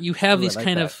 Where you have these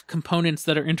kind of components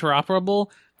that are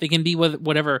interoperable. They can be with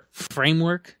whatever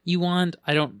framework you want.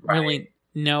 I don't really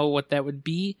know what that would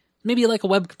be. Maybe like a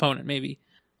web component, maybe.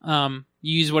 You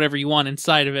use whatever you want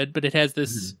inside of it, but it has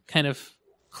this kind of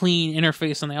clean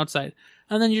interface on the outside.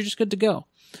 And then you're just good to go.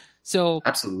 So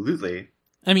absolutely.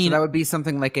 I mean, so that would be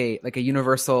something like a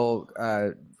universal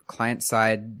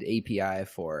client-side API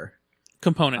for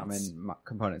components.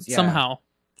 Components, yeah. Somehow.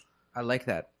 I like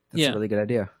that. That's a really good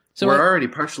idea. So we're already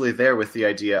partially there with the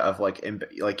idea of like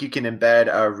you can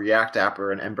embed a React app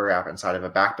or an Ember app inside of a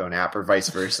Backbone app, or vice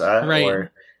versa. Right.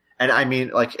 And I mean,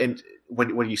 like,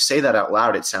 when you say that out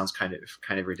loud, it sounds kind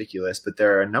of ridiculous. But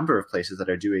there are a number of places that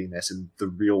are doing this in the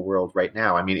real world right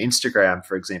now. I mean, Instagram,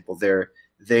 for example,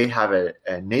 they have a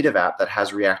native app that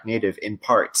has React Native in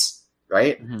parts,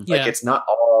 right? Like it's not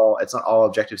all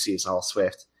Objective-C, it's not all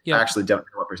Swift. I actually don't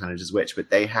know what percentage is which, but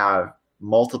they have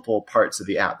multiple parts of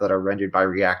the app that are rendered by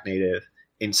React Native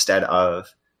instead of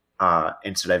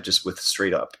just with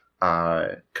straight up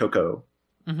Cocoa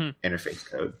interface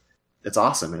code. It's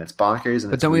awesome and it's bonkers.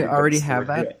 But don't we already have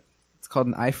that? It's called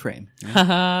an iFrame.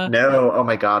 No, oh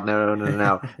my god, no.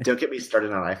 Don't get me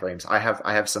started on iframes. I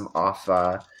have some off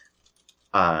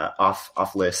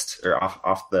list or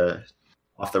off the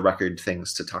record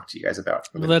things to talk to you guys about.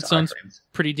 Well, that sounds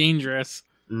pretty dangerous.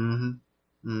 Well,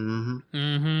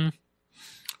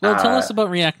 tell us about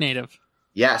React Native.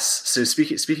 Yes. So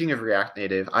speaking of React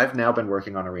Native, I've now been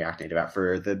working on a React Native app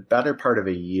for the better part of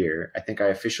a year. I think I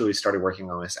officially started working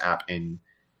on this app in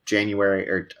July.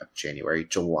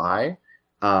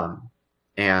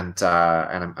 And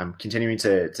I'm continuing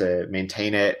to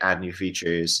maintain it, add new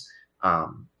features.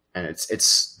 And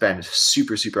it's been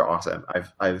super, super awesome.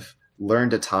 I've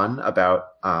learned a ton about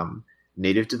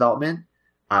native development.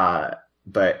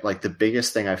 But like the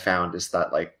biggest thing I found is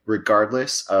that like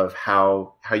regardless of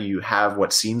how you have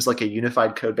what seems like a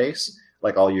unified code base,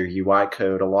 like all your UI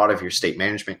code, a lot of your state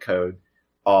management code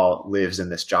all lives in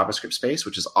this JavaScript space,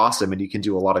 which is awesome, and you can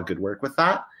do a lot of good work with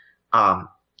that.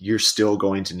 You're still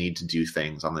going to need to do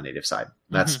things on the native side.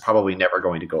 That's probably never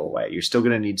going to go away. You're still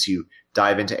going to need to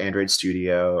dive into Android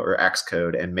Studio or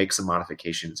Xcode and make some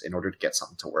modifications in order to get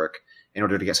something to work,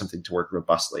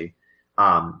 robustly.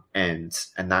 And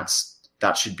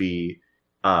that should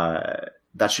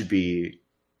be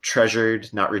treasured,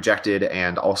 not rejected,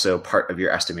 and also part of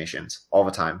your estimations all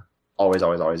the time. Always,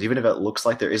 always, always. Even if it looks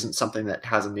like there isn't something that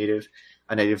has a native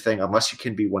thing, unless you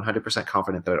can be 100%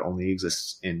 confident that it only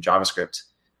exists in JavaScript,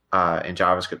 in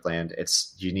JavaScript land,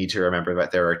 you need to remember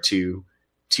that there are two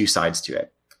sides to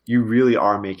it. You really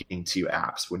are making two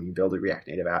apps when you build a React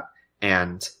Native app.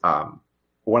 And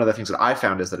one of the things that I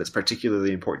found is that it's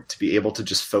particularly important to be able to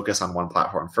just focus on one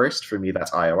platform first. For me, that's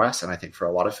iOS, and I think for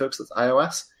a lot of folks, that's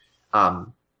iOS.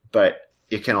 But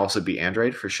it can also be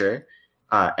Android for sure.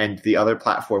 And the other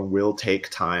platform will take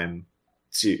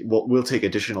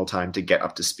additional time to get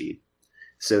up to speed.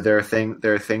 So there are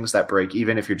things that break,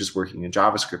 even if you're just working in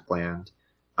JavaScript land.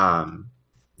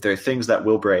 There are things that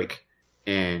will break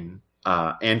in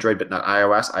Android, but not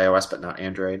iOS, iOS, but not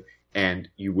Android. And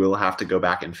you will have to go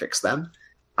back and fix them.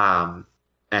 And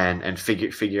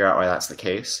figure out why that's the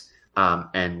case.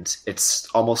 And it's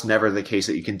almost never the case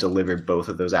that you can deliver both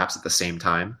of those apps at the same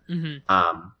time,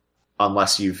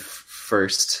 unless you've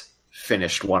first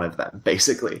finished one of them,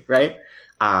 basically, right?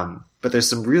 But there's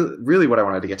some really what I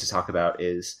wanted to get to talk about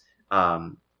is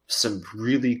some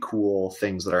really cool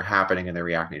things that are happening in the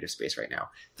React Native space right now.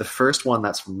 The first one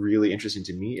that's really interesting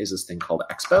to me is this thing called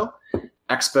Expo.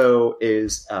 Expo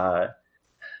is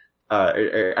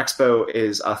Expo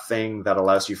is a thing that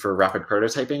allows you for rapid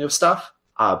prototyping of stuff.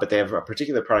 But they have a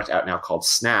particular product out now called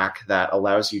Snack that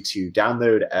allows you to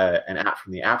download an app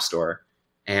from the App Store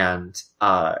and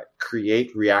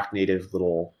create React Native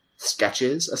little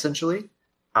sketches, essentially,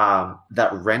 that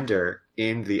render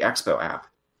in the Expo app.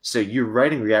 So you're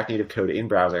writing React Native code in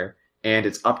browser, and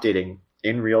it's updating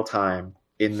in real time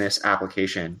in this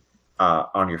application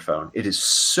on your phone. It is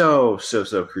so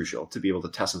crucial to be able to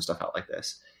test some stuff out like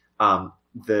this.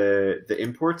 The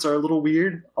imports are a little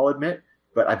weird, I'll admit,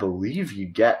 but I believe you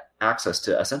get access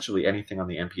to essentially anything on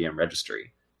the NPM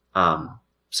registry.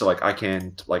 So like I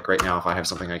can, like right now, if I have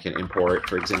something I can import,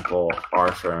 for example,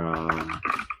 R from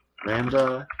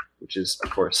Lambda, which is, of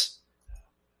course,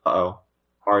 R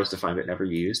is defined but never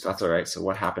used. That's all right. So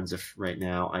what happens if right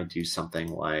now I do something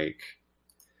like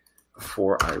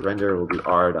before I render will be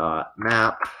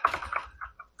r.map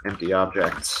empty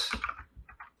object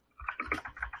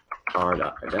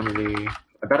r.identity.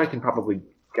 I bet I can probably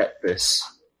get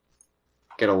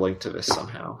a link to this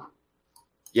somehow.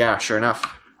 Yeah, sure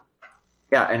enough.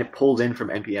 Yeah, and it pulled in from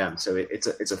NPM, so it's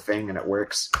a thing and it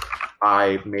works.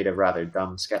 I made a rather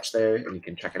dumb sketch there, and you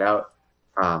can check it out.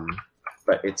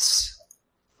 But it's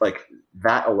like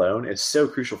that alone is so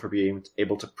crucial for being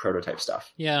able to prototype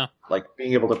stuff. Yeah, like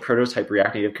being able to prototype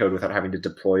React Native code without having to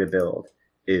deploy a build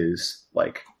is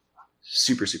like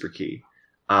super key.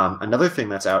 Another thing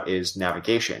that's out is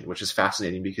navigation, which is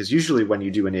fascinating because usually when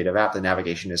you do a native app, the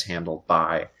navigation is handled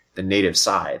by the native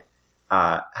side.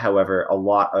 However, a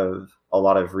lot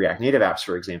of React Native apps,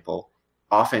 for example,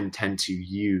 often tend to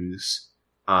use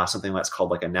something that's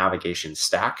called like a navigation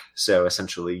stack. So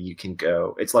essentially, you can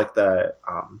go. It's like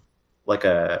like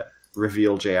a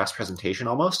Reveal.js presentation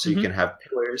almost. So you can have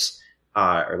pillars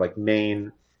or like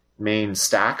main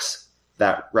stacks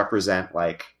that represent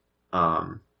like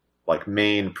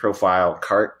main profile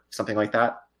cart, something like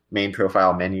that, main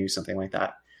profile menu, something like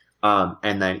that.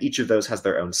 And then each of those has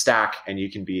their own stack, and you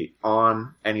can be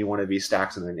on any one of these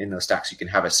stacks, and then in those stacks you can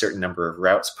have a certain number of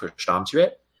routes pushed onto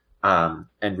it.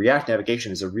 And React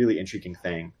navigation is a really intriguing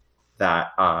thing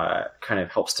that kind of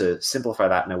helps to simplify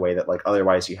that in a way that like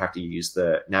otherwise you have to use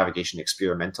the navigation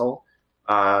experimental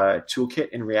toolkit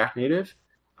in React Native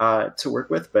to work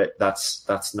with, but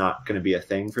that's not going to be a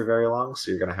thing for very long,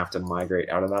 so you're going to have to migrate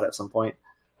out of that at some point.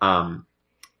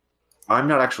 I'm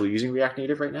not actually using React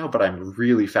Native right now, but I'm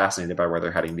really fascinated by where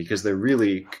they're heading because they're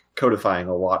really codifying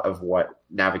a lot of what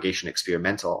Navigation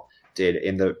Experimental did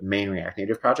in the main React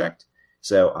Native project.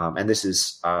 So, and this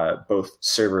is both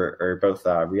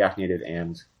React Native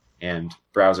and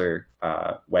browser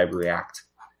web React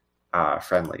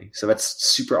friendly. So that's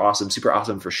super awesome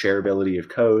for shareability of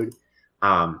code,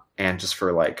 and just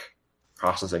for like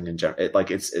processing in general.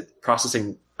 It's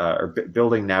processing or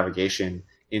building navigation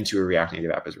into a React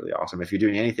Native app is really awesome. If you're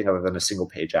doing anything other than a single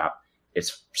page app,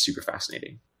 it's super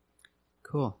fascinating.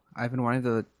 Cool. I've been wanting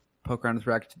to poke around with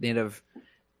React Native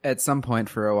at some point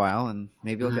for a while, and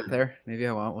maybe I'll get there. Maybe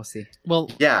I won't. We'll see.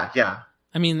 Well, yeah.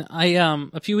 I mean, I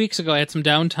a few weeks ago I had some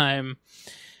downtime,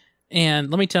 and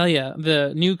let me tell you,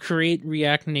 the new Create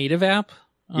React Native app.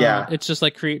 It's just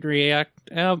like Create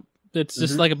React app. It's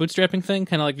just like a bootstrapping thing,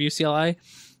 kind of like Vue CLI.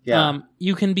 Yeah.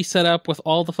 You can be set up with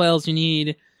all the files you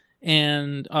need.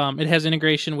 And it has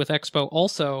integration with Expo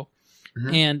also,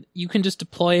 and you can just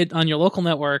deploy it on your local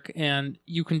network, and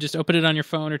you can just open it on your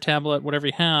phone or tablet, whatever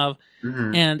you have,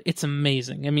 and it's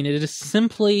amazing. I mean, it is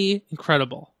simply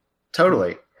incredible.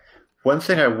 Totally. One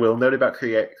thing I will note about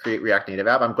Create React Native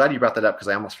app, I'm glad you brought that up because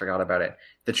I almost forgot about it.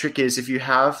 The trick is if you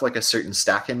have like a certain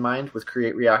stack in mind with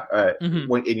Create React,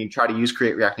 and you try to use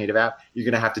Create React Native app, you're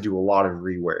going to have to do a lot of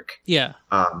rework. Yeah.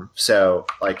 So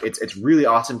like it's really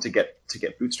awesome to get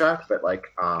bootstrapped, but like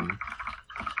I'm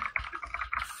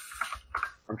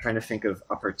trying to think of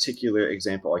a particular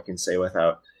example I can say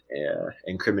without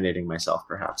incriminating myself,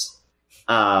 perhaps.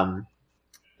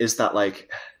 Is that like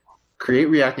Create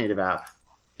React Native app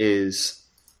is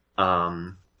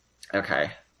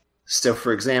okay. So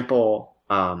for example,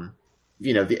 the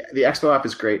Expo app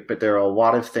is great, but there are a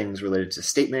lot of things related to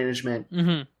state management.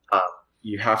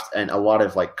 You have to, and a lot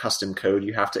of like custom code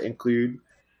you have to include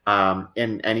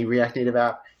in any React Native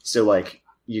app. So like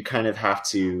you kind of have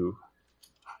to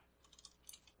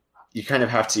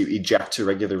eject to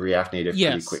regular React Native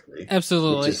pretty quickly.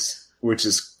 Absolutely. Which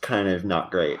is kind of not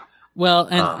great. Well,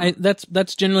 and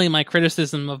that's generally my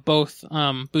criticism of both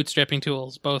bootstrapping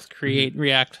tools, both Create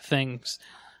React things,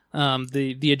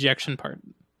 the ejection part.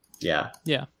 Yeah.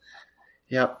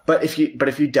 Yeah, but if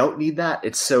you don't need that,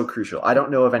 it's so crucial. I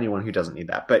don't know of anyone who doesn't need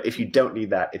that, but if you don't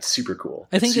need that, it's super cool.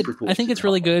 I think super cool. I think it's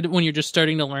really good when you're just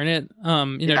starting to learn it.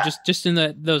 Just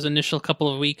in those initial couple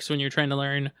of weeks when you're trying to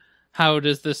learn how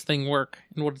does this thing work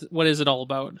and what is it all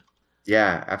about.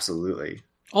 Yeah, absolutely.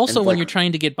 Also, when you're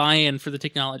trying to get buy-in for the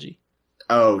technology.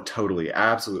 Oh, totally,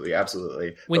 absolutely.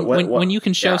 When you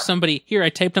can show somebody, here, I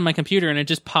typed on my computer and it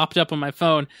just popped up on my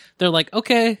phone. They're like,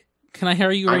 okay, can I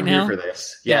hire you right now? I'm here for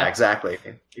this. Yeah, exactly.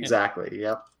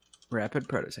 Yep. Rapid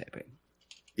prototyping.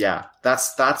 Yeah,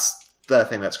 that's the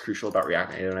thing that's crucial about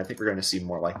React Native, and I think we're going to see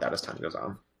more like that as time goes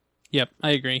on. Yep,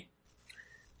 I agree.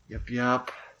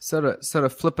 Yep. So to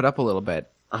flip it up a little bit,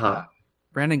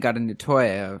 Brandon got a new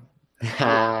toy.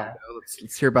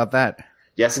 Let's hear about that.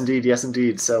 Yes,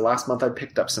 indeed. So last month I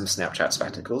picked up some Snapchat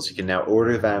spectacles. You can now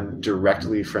order them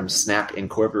directly from Snap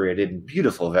Incorporated in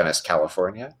beautiful Venice,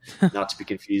 California. Not to be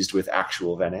confused with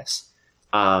actual Venice.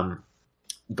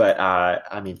 But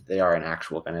I mean, they are an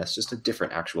actual Venice, just a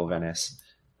different actual Venice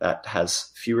that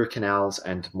has fewer canals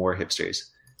and more hipsters.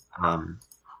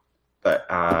 But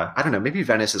I don't know, maybe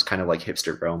Venice is kind of like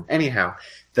hipster Rome. Anyhow,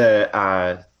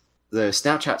 the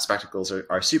Snapchat spectacles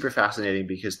are super fascinating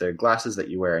because they're glasses that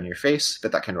you wear on your face,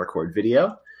 but that can record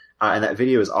video. And that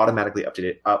video is automatically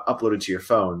uploaded to your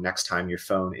phone next time your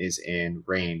phone is in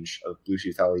range of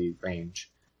Bluetooth LE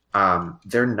range.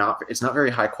 It's not very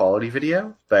high quality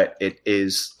video, but it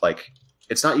is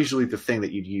it's not usually the thing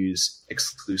that you'd use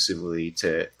exclusively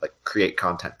to create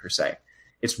content per se.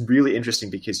 It's really interesting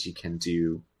because you can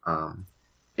do,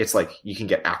 you can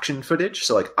get action footage.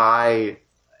 So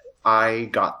I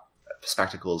got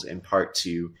spectacles in part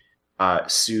to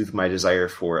soothe my desire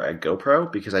for a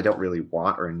GoPro because I don't really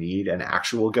want or need an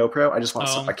actual GoPro. I just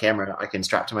want a camera I can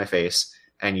strap to my face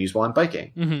and use while I'm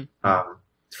biking. Mm-hmm.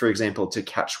 For example, to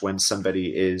catch when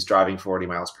somebody is driving 40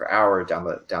 miles per hour down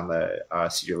the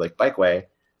Cedar Lake Bikeway,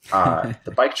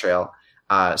 the bike trail,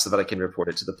 so that I can report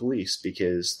it to the police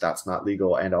because that's not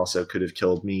legal and also could have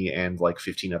killed me and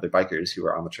 15 other bikers who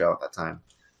were on the trail at that time.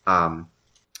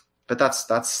 But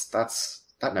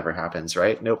that never happens,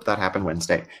 right? Nope, that happened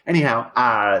Wednesday. Anyhow,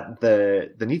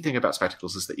 the neat thing about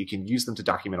spectacles is that you can use them to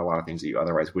document a lot of things that you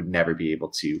otherwise would never be able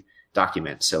to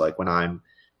document. So when I'm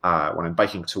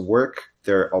biking to work,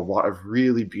 there are a lot of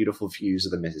really beautiful views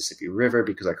of the Mississippi River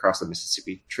because I cross the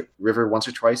Mississippi River once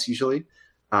or twice usually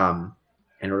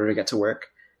in order to get to work.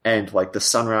 And the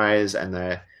sunrise and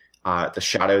the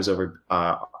shadows over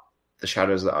the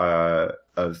shadows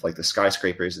of the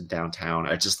skyscrapers in downtown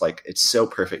are just it's so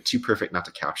perfect, too perfect not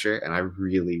to capture. And I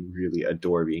really, really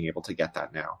adore being able to get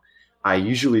that now. I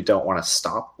usually don't want to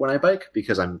stop when I bike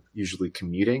because I'm usually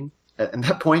commuting at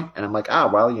that point. And I'm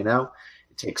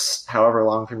it takes however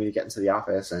long for me to get into the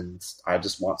office. And I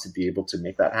just want to be able to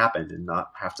make that happen and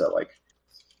not have to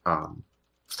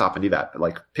stop and do that.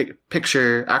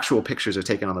 Actual pictures are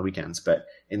taken on the weekends. But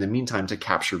in the meantime, to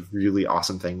capture really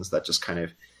awesome things that just kind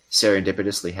of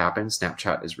serendipitously happen,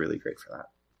 Snapchat is really great for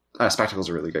that. Spectacles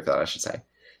are really great for that, I should say.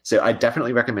 So I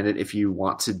definitely recommend it if you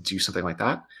want to do something like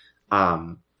that.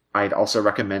 I'd also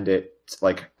recommend it.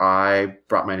 I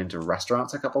brought mine into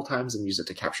restaurants a couple times and used it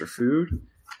to capture food,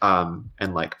 and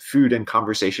food and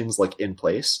conversations in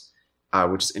place,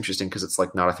 which is interesting because it's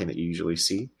not a thing that you usually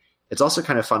see. It's also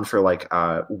kind of fun for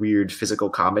weird physical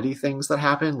comedy things that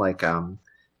happen.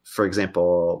 For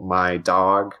example, my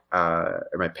dog, or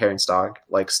my parents' dog,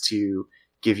 likes to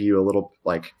give you a little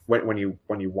when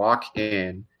you walk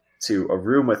in to a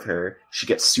room with her, she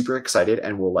gets super excited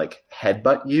and will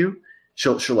headbutt you.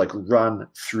 She'll run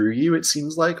through you, it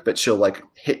seems but she'll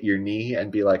hit your knee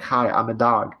and be like, "Hi, I'm a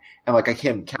dog." And I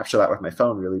can't capture that with my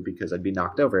phone really because I'd be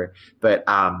knocked over. But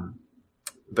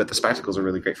the spectacles are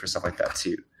really great for stuff like that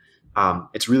too.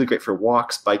 It's really great for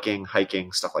walks, biking,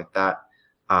 hiking, stuff like that.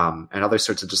 And other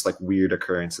sorts of just weird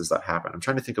occurrences that happen. I'm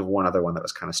trying to think of one other one that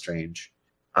was kind of strange.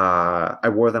 I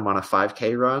wore them on a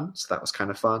 5K run, so that was kind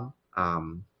of fun.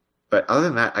 But other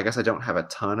than that, I guess I don't have a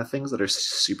ton of things that are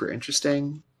super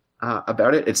interesting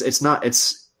about it.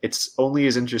 It's only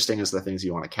as interesting as the things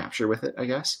you want to capture with it, I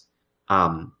guess.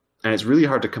 And it's really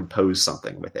hard to compose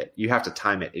something with it. You have to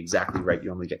time it exactly right.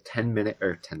 You only get 10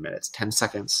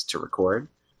 seconds to record.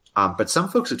 But some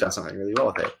folks have done something really well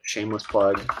with it. Shameless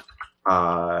plug.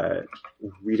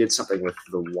 We did something with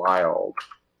the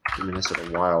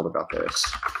Minnesota Wild about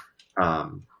this.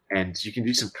 And you can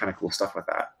do some kind of cool stuff with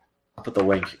that. I'll put the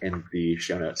link in the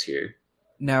show notes here.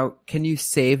 Now, can you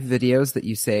save videos that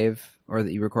you save or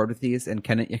that you record with these? And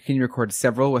can you record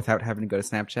several without having to go to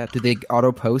Snapchat? Do they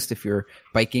auto post if you're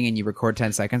biking and you record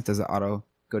 10 seconds? Does it auto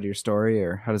go to your story,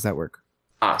 or how does that work?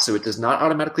 So it does not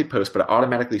automatically post, but it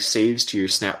automatically saves to your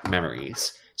Snap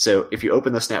memories. So if you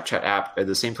open the Snapchat app, at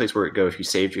the same place where it go if you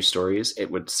saved your stories, it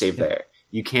would save there.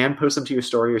 You can post them to your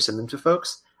story or send them to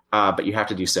folks, but you have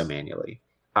to do so manually.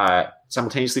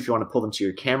 Simultaneously, if you want to pull them to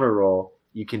your camera roll,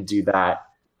 you can do that,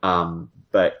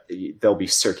 but they'll be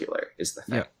circular is the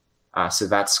thing. So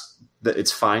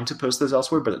it's fine to post those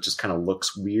elsewhere, but it just kind of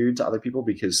looks weird to other people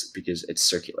because it's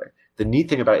circular. The neat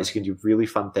thing about it is you can do really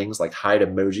fun things like hide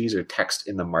emojis or text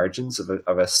in the margins of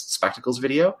a Spectacles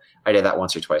video. I did that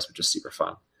once or twice, which is super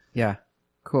fun. Yeah,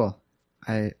 cool.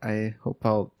 I hope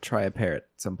I'll try a pair at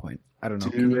some point. I don't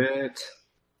know. Do it.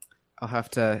 I'll have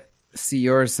to see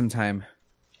yours sometime.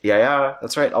 Yeah,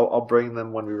 that's right. I'll bring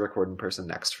them when we record in person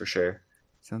next for sure.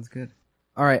 Sounds good.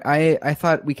 All right, I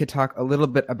thought we could talk a little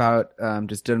bit about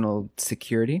just general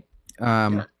security.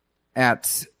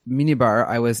 At Minibar,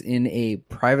 I was in a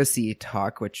privacy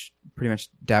talk, which pretty much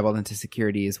dabbled into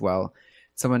security as well.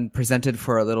 Someone presented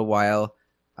for a little while,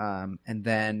 and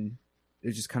then it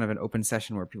was just kind of an open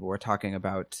session where people were talking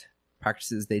about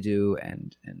practices they do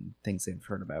and things they've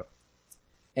heard about.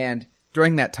 And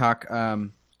during that talk,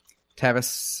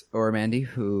 Tavis or Mandy,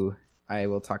 who I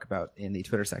will talk about in the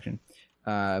Twitter section,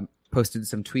 posted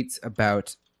some tweets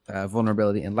about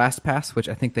vulnerability in LastPass, which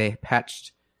I think they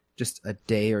patched just a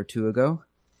day or two ago.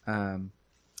 And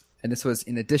this was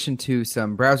in addition to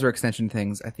some browser extension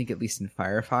things, I think at least in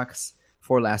Firefox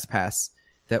for LastPass,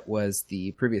 that was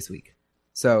the previous week.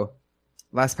 So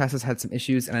LastPass has had some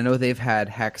issues, and I know they've had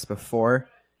hacks before.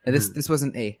 And this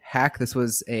wasn't a hack. This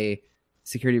was a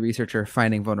security researcher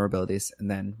finding vulnerabilities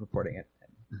and then reporting it.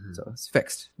 So it's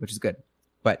fixed, which is good.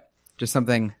 But just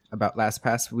something about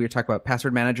LastPass. We were talking about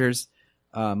password managers.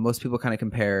 Most people kind of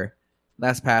compare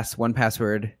LastPass,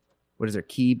 1Password, what is their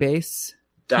Keybase?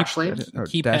 Dashlane?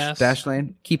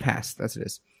 Dashlane? KeePass, that's what it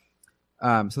is.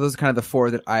 So those are kind of the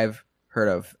four that I've heard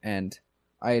of. And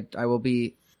I will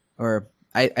be, or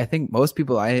I think most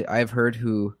people I've heard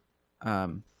who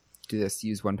do this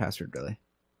use 1Password really.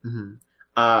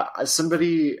 A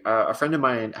friend of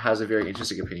mine has a very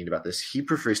interesting opinion about this. He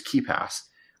prefers KeePass.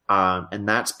 And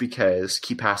that's because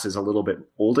KeePass is a little bit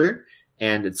older,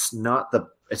 and it's not the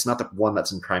one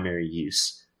that's in primary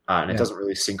use, and it doesn't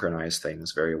really synchronize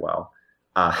things very well,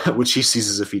 which he sees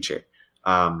as a feature.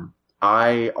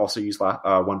 I also use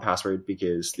 1Password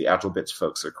because the AgileBits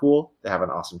folks are cool. They have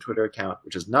an awesome Twitter account,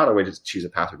 which is not a way to choose a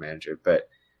password manager, but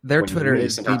their Twitter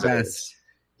is the best.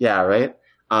 Yeah, right.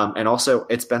 And also,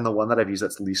 it's been the one that I've used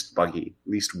that's least buggy,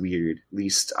 least weird,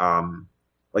 least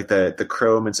like the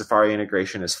Chrome and Safari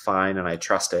integration is fine, and I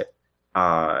trust it.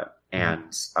 I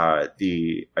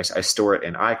store it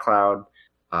in iCloud,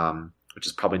 which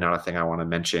is probably not a thing I want to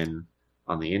mention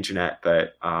on the internet,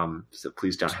 but so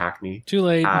please don't hack me. Too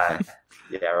late.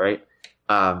 Yeah, right.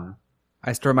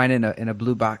 I store mine in a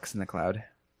blue box in the cloud.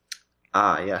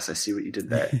 Yes, I see what you did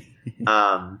there.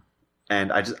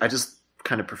 And I just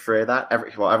kind of prefer that.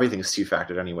 Everything is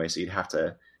two-factored anyway, so you'd have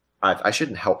to. I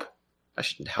shouldn't help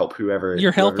whoever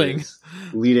you're helping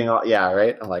leading on. Yeah,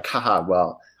 right. I'm like, haha.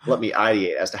 Well, let me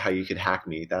ideate as to how you could hack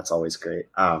me. That's always great.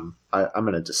 I'm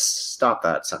gonna just stop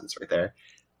that sentence right there.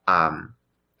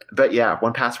 But yeah,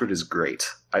 1Password is great.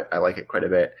 I like it quite a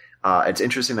bit. It's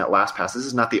interesting that LastPass. This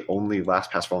is not the only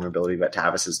LastPass vulnerability that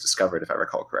Tavis has discovered, if I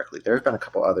recall correctly. There have been a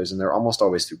couple others, and they're almost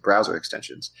always through browser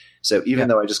extensions. So even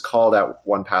though I just called out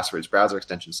 1Password's browser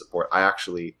extension support, I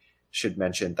actually should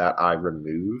mention that I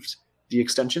removed the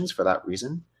extensions for that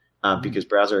reason, because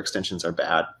browser extensions are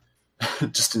bad,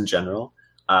 just in general.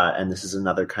 And this is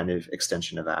another kind of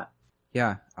extension of that.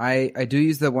 Yeah, I do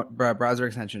use the browser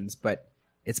extensions, but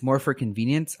it's more for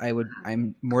convenience.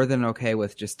 I'm more than okay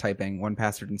with just typing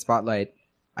 1Password in Spotlight.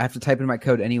 I have to type in my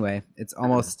code anyway. It's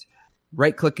almost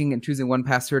right-clicking and choosing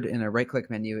 1Password in a right-click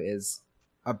menu is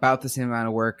about the same amount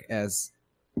of work as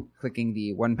clicking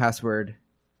the 1Password,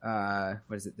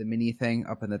 the mini thing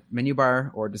up in the menu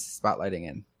bar, or just spotlighting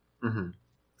in.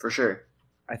 For sure.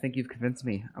 I think you've convinced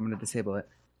me. I'm going to disable it.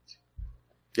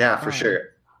 Yeah, for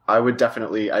sure. I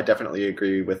definitely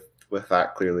agree with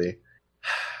that clearly.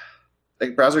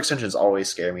 Like, browser extensions always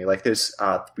scare me. Like, there's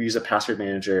we use a password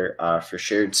manager for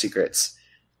shared secrets,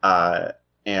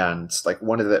 and like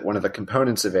one of the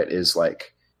components of it is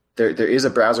like there is a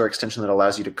browser extension that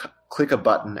allows you to click a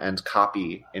button and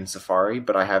copy in Safari,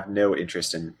 but I have no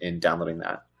interest in downloading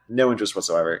that. No interest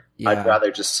whatsoever. Yeah. I'd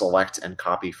rather just select and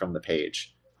copy from the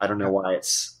page. I don't know why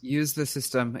it's use the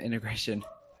system integration.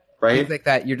 Right? Things like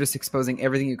that, you're just exposing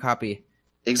everything you copy.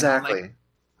 Exactly. Like,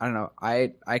 I don't know.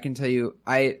 I can tell you,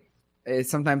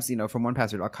 sometimes, from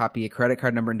 1Password, I'll copy a credit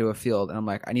card number into a field, and I'm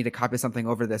like, I need to copy something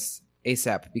over this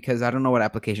ASAP because I don't know what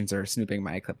applications are snooping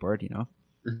my clipboard,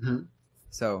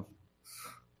 So,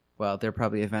 well, there are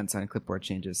probably events on clipboard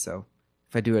changes, so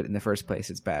if I do it in the first place,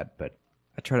 it's bad. But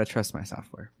I try to trust my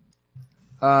software.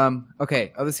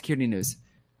 Okay, other security news.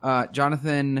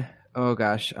 Jonathan, oh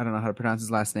gosh, I don't know how to pronounce his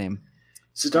last name.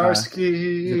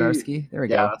 Zdarsky. There we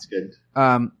go. Yeah, that's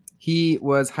good. He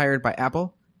was hired by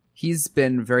Apple. He's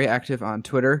been very active on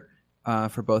Twitter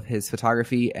for both his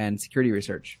photography and security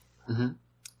research.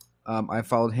 Mm-hmm. I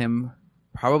followed him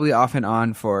probably off and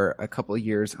on for a couple of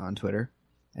years on Twitter.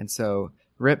 And so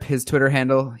rip his Twitter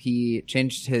handle. He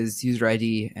changed his user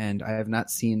ID, and I have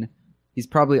not seen... He's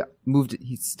probably moved...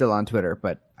 He's still on Twitter,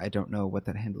 but I don't know what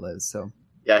that handle is. So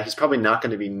yeah, he's probably not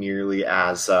going to be nearly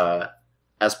as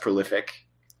prolific.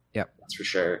 Yep. That's for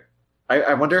sure.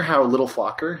 I wonder how Little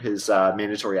Flocker, his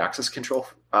mandatory access control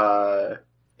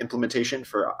implementation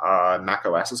for Mac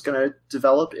OS is going to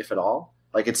develop, if at all.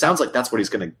 Like, it sounds like that's what he's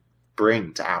going to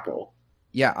bring to Apple.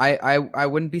 Yeah, I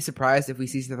wouldn't be surprised if we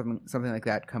see something like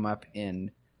that come up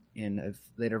in a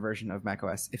later version of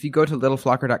macOS. If you go to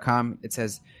littleflocker.com, it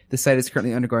says the site is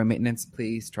currently undergoing maintenance.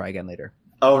 Please try again later.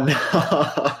 Oh no.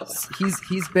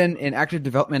 He's been in active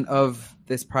development of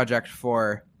this project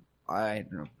for I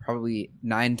don't know, probably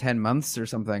 9-10 months or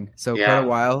something. So quite a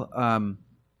while.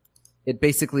 It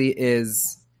basically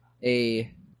is a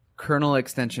kernel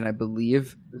extension, I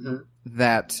believe,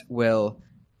 that will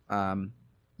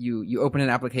you open an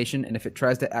application, and if it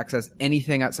tries to access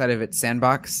anything outside of its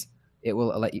sandbox,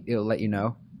 it'll let you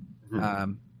know.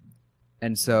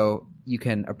 And so you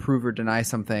can approve or deny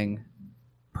something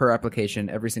per application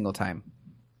every single time.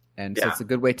 And so it's a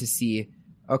good way to see,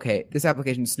 okay, this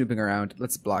application is snooping around,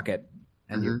 let's block it.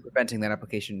 And you're preventing that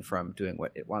application from doing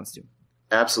what it wants to.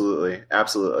 Absolutely.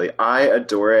 Absolutely. I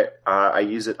adore it. I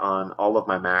use it on all of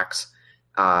my Macs.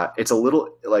 It's a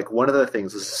little, like, one of the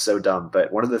things, this is so dumb,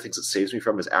 but one of the things it saves me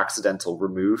from is accidental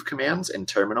remove commands in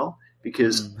terminal,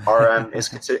 because RM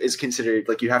is considered,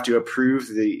 like, you have to approve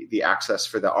the access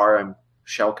for the RM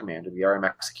shell command and the RM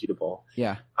executable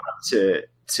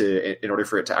in order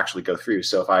for it to actually go through.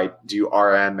 So if I do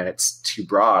RM and it's too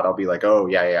broad, I'll be like, oh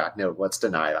no, let's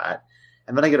deny that.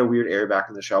 And then I get a weird error back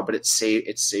in the shell, but it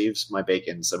saves my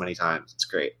bacon so many times. It's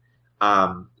great.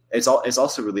 It's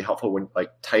also really helpful when,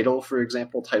 like, Tidal, for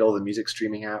example, Tidal, the music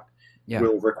streaming app,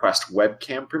 will request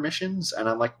webcam permissions, and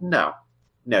I'm like, no,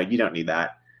 you don't need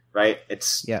that, right?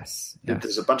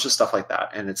 There's a bunch of stuff like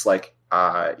that, and it's like,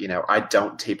 I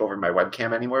don't tape over my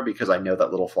webcam anymore because I know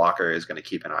that Little Flocker is going to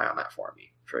keep an eye on that for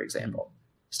me, for example,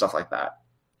 stuff like that.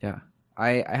 Yeah,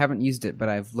 I haven't used it, but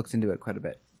I've looked into it quite a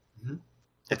bit.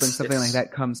 Hoping something like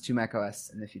that comes to macOS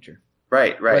in the future.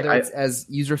 Right. Whether it's as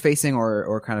user-facing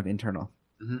or kind of internal.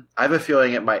 I have a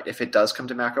feeling it might, if it does come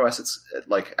to macOS, it's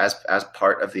like as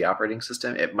part of the operating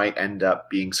system, it might end up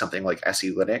being something like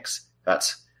SE Linux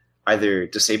that's either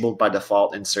disabled by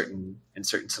default in certain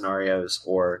scenarios,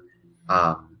 or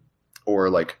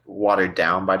like watered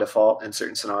down by default in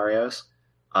certain scenarios,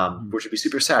 which would be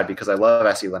super sad because I love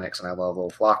SE Linux and I love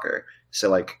Little Flocker. So,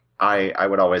 like, I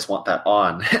would always want that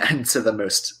on and to the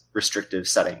most restrictive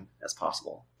setting as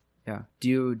possible. Yeah.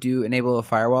 Do you enable a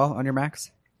firewall on your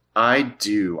Macs? I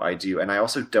do, and I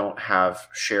also don't have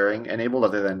sharing enabled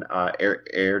other than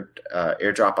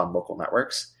AirDrop on local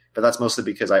networks. But that's mostly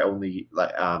because that's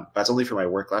only for my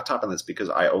work laptop, and that's because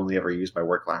I only ever use my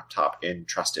work laptop in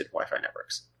trusted Wi-Fi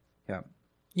networks.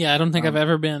 Yeah, I don't think I've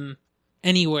ever been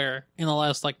anywhere in the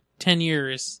last 10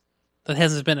 years that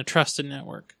hasn't been a trusted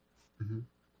network.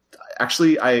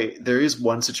 Actually, there is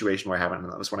one situation where I haven't,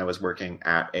 and that was when I was working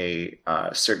at a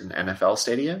certain NFL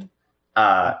stadium.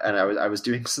 And I was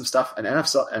doing some stuff, an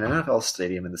NFL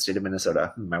stadium in the state of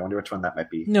Minnesota. I wonder which one that might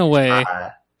be. No way.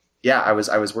 I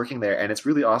was working there, and it's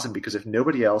really awesome because if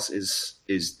nobody else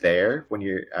is there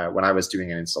when I was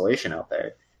doing an installation out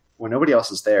there, when nobody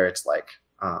else is there, it's like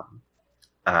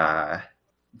the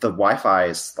Wi-Fi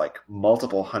is like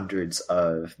multiple hundreds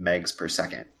of megs per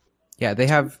second. Yeah, they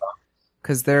have,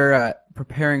 because they're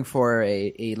preparing for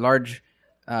a large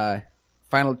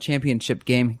final championship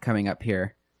game coming up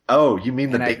here. Oh, you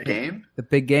mean the big game? The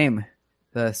big game,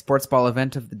 the sports ball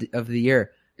event of the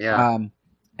year. Yeah.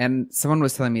 And someone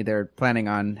was telling me they're planning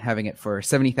on having it for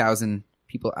 70,000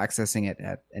 people accessing it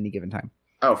at any given time.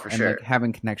 Oh, for sure. Like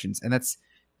having connections, and that's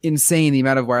insane. The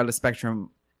amount of wireless spectrum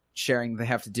sharing they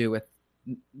have to do with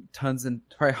tons and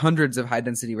probably hundreds of high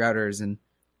density routers, and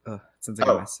sounds like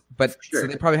a mess. But so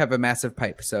they probably have a massive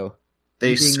pipe. So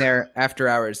being there after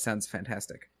hours sounds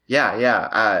fantastic.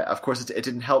 Yeah. Of course, it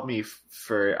didn't help me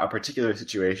for a particular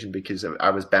situation because I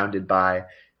was bounded by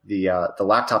the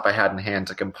laptop I had in hand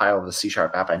to compile the C#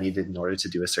 app I needed in order to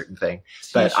do a certain thing.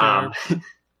 But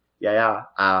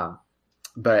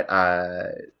But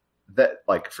that,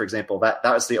 like, for example, that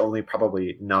was the only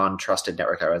probably non-trusted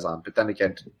network I was on. But then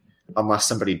again, unless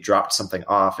somebody dropped something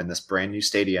off in this brand new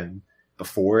stadium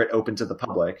before it opened to the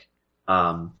public,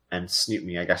 and snoop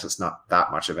me. I guess it's not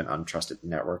that much of an untrusted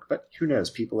network, but who knows?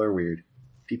 People are weird.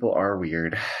 People are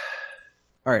weird.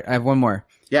 All right, I have one more.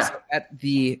 Yeah. So at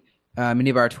the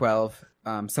Minibar 12,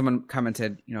 someone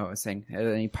commented, saying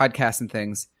any podcasts and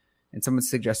things, and someone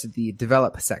suggested the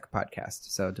DevelopSec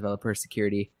podcast, so developer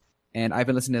security. And I've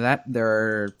been listening to that. There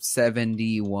are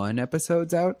 71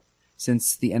 episodes out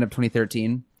since the end of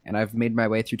 2013, and I've made my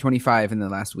way through 25 in the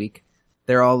last week.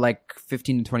 They're all like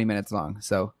 15 to 20 minutes long,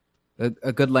 so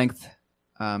a good length,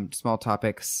 small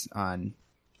topics on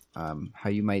how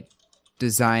you might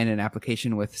design an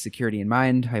application with security in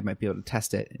mind, how you might be able to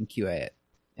test it and QA it.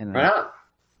 And Right on.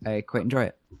 I quite enjoy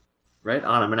it. Right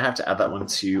on. I'm going to have to add that one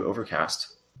to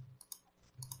Overcast.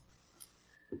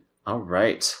 All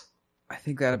right. I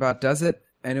think that about does it.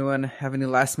 Anyone have any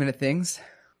last minute things?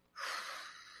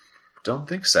 Don't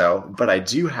think so, but I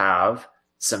do have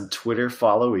some Twitter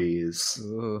followees.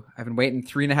 Ooh, I've been waiting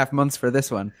 3.5 months for this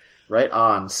one. Right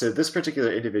on. So this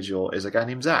particular individual is a guy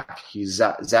named Zach. He's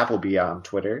Zappleby on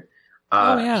Twitter.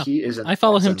 Oh, yeah. He is I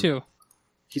follow him too.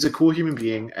 He's a cool human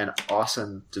being, an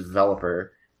awesome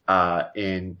developer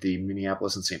in the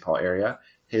Minneapolis and St. Paul area.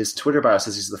 His Twitter bio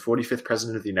says he's the 45th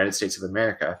president of the United States of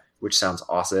America, which sounds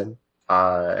awesome.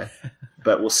 But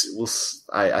we'll see.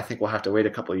 I think we'll have to wait a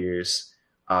couple of years,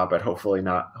 but hopefully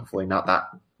not. Hopefully not that.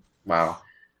 Wow.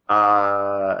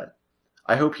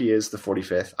 I hope he is the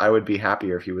 45th. I would be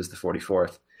happier if he was the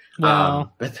 44th.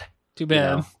 Well, but too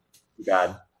bad. Too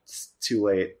bad. It's too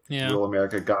late. Yeah. Little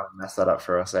America gone mess that up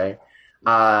for us, eh?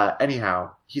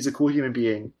 Anyhow, he's a cool human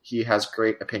being. He has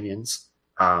great opinions.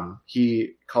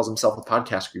 He calls himself a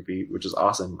podcast groupie, which is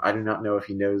awesome. I do not know if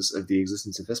he knows of the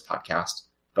existence of this podcast,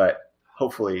 but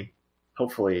hopefully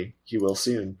he will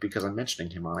soon because I'm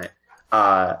mentioning him on it.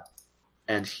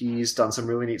 And he's done some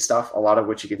really neat stuff, a lot of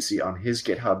which you can see on his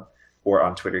GitHub or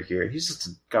on Twitter here. He's just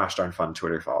a gosh darn fun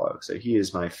Twitter follow. So he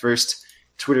is my first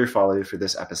Twitter follow for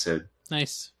this episode.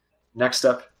 Nice. Next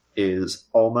up is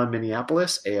Alma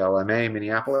Minneapolis, ALMA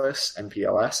Minneapolis,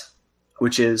 NPLS,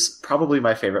 which is probably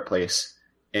my favorite place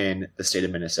in the state of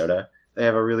Minnesota. They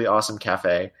have a really awesome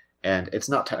cafe, and it's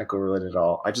not technical related at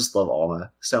all. I just love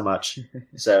Alma so much.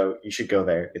 So you should go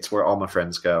there. It's where all my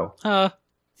friends go. Yuck.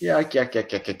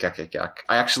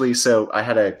 I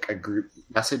had a group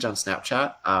message on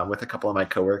Snapchat with a couple of my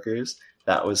coworkers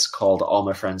that was called All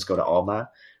My Friends Go to Alma.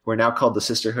 We're now called the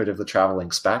Sisterhood of the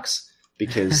Traveling Specs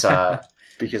because I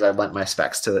lent my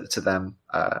specs to them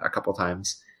a couple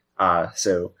times.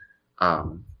 So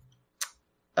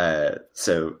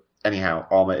anyhow,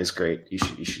 Alma is great.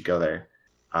 You should go there.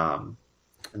 And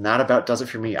that about does it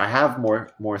for me. I have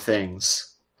more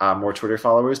things, more Twitter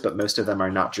followers, but most of them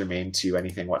are not germane to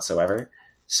anything whatsoever.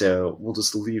 So we'll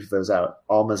just leave those out.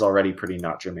 Alma's already pretty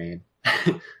not germane.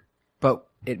 But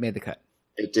it made the cut.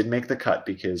 It did make the cut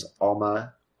because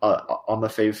Alma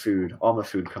fave food. Alma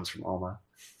food comes from Alma.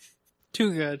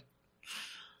 Too good.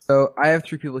 So I have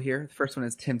 3 people here. The first one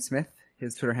is Tim Smith.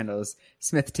 His Twitter handle is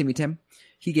SmithTimmyTim.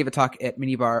 He gave a talk at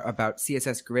Minibar about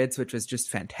CSS grids, which was just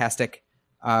fantastic.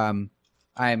 I'm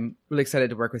really excited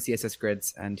to work with CSS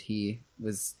grids, and he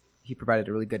provided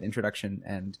a really good introduction,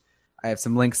 and I have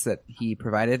some links that he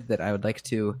provided that I would like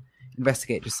to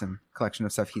investigate, just some collection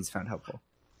of stuff he's found helpful.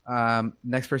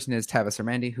 Next person is Tavis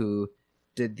Armandi, who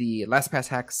did the LastPass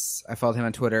hacks. I followed him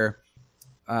on Twitter.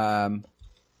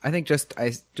 I think just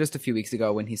a few weeks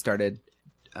ago when he started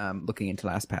looking into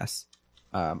LastPass.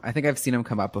 I think I've seen him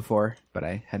come up before, but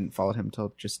I hadn't followed him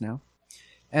till just now.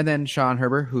 And then Sean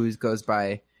Herber, who goes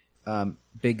by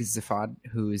Big Zafad,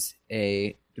 who's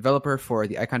a developer for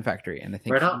the Icon Factory, and I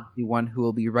think he's the one who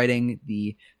will be writing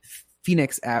the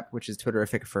Phoenix app, which is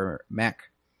Twitterific for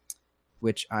Mac,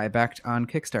 which I backed on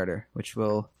Kickstarter, which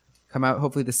will come out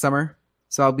hopefully this summer.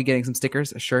 So I'll be getting some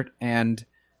stickers, a shirt, and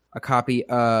a copy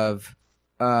of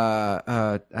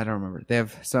I don't remember. They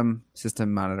have some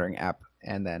system monitoring app,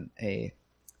 and then a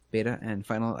beta and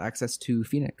final access to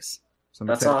Phoenix. So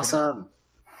that's awesome.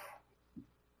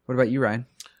 What about you, Ryan?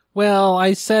 Well,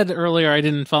 I said earlier I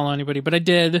didn't follow anybody, but I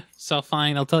did, so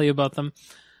fine, I'll tell you about them.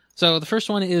 So the first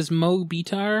one is Mo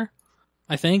Bitar,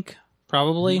 I think,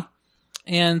 probably. Mm-hmm.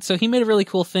 And so he made a really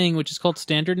cool thing, which is called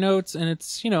Standard Notes, and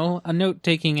it's, a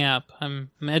note-taking app.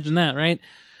 Imagine that, right?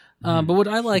 Mm-hmm. But what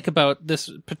I like about this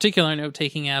particular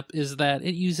note-taking app is that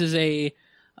it uses a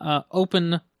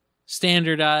open,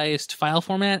 standardized file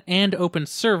format and open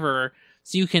server,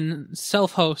 so you can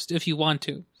self-host if you want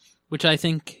to, which I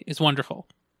think is wonderful.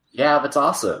 Yeah, that's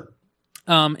awesome.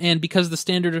 And because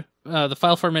the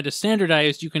file format is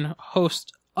standardized, you can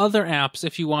host other apps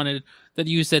if you wanted that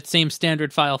use that same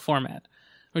standard file format,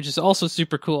 which is also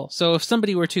super cool. So if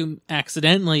somebody were to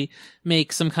accidentally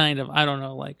make some kind of, I don't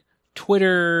know, like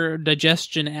Twitter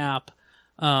digestion app,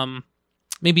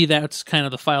 maybe that's kind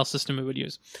of the file system it would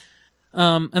use.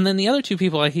 And then the other two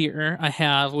people I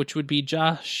have, which would be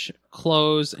Josh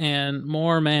Close and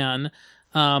More Man.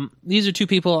 These are two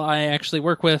people I actually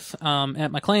work with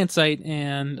at my client site,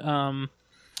 and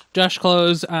Josh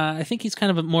Close, I think he's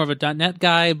kind of more of a .NET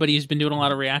guy, but he's been doing a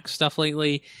lot of React stuff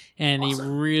lately, and He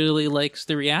really likes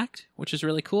the React, which is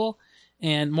really cool.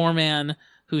 And More Man,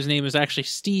 whose name is actually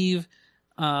Steve,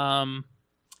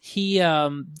 he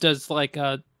does like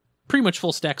pretty much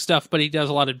full stack stuff, but he does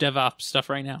a lot of DevOps stuff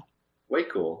right now. Way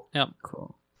cool. Yep.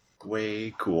 Cool.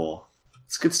 Way cool.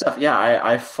 It's good stuff. Yeah,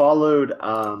 I followed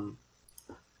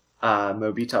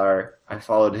Mobitar. I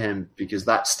followed him because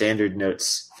that standard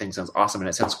notes thing sounds awesome, and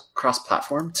it sounds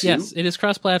cross-platform too. Yes, it is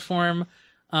cross-platform.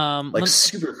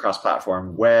 Super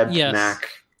cross-platform. Web, yes. Mac,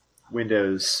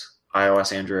 Windows,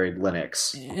 iOS, Android,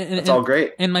 Linux. It's all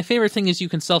great. And my favorite thing is you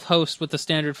can self-host with the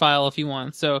standard file if you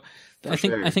want. So I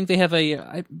think they have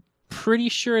I'm pretty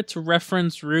sure it's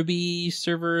reference Ruby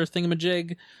server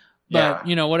thingamajig. But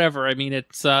whatever. I mean,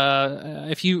 it's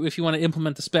if you want to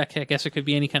implement the spec, I guess it could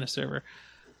be any kind of server.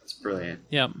 It's brilliant.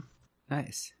 Yep.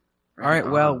 Nice. All right.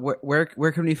 Well, where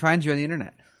can we find you on the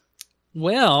internet?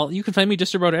 Well, you can find me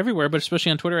just about everywhere, but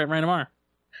especially on Twitter at randomr.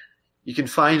 You can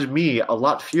find me a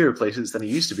lot fewer places than you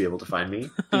used to be able to find me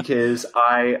because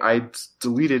I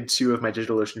deleted 2 of my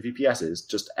DigitalOcean VPSs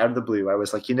just out of the blue. I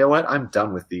was like, you know what? I'm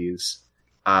done with these.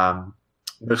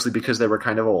 Mostly because they were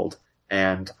kind of old,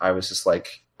 and I was just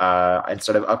like,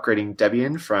 instead of upgrading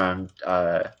Debian from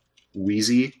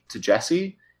Wheezy to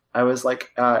Jesse, I was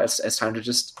like, it's time to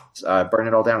just burn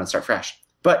it all down and start fresh.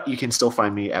 But you can still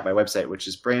find me at my website, which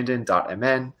is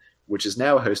brandon.mn, which is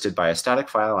now hosted by a static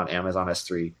file on Amazon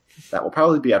S3 that will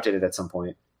probably be updated at some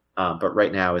point, but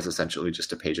right now is essentially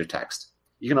just a page of text.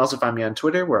 You can also find me on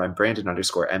Twitter, where I'm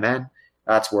Brandon_MN.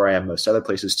 That's where I am most other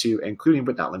places too, including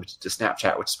but not limited to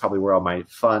Snapchat, which is probably where all my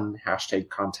fun hashtag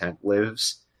content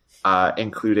lives,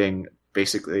 including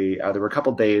basically there were a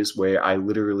couple days where I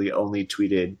literally only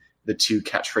tweeted the 2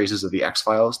 catchphrases of the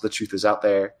X-Files, "The Truth Is Out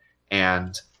There,"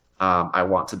 and "I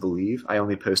Want to Believe." I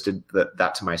only posted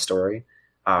that to my story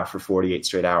for 48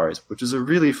 straight hours, which is a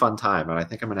really fun time, and I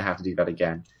think I'm going to have to do that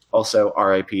again. Also,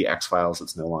 RIP X-Files,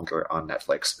 it's no longer on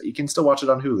Netflix, but you can still watch it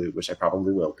on Hulu, which I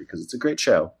probably will, because it's a great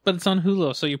show. But it's on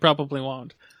Hulu, so you probably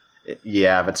won't.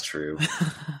 Yeah, that's true.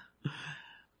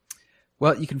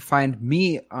 Well, you can find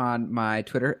me on my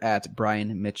Twitter at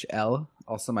BrianMitchL,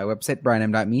 also my website,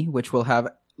 brianm.me, which will have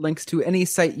links to any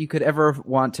site you could ever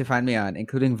want to find me on,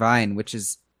 including Vine, which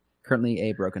is currently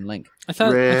a broken link. I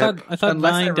thought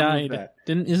Unless Vine died.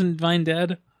 Isn't Vine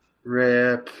dead?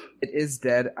 RIP. It is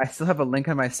dead. I still have a link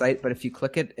on my site, but if you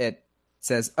click it, it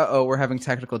says, we're having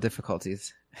technical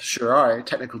difficulties. Sure are.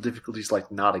 Technical difficulties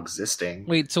like not existing.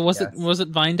 Wait, so was it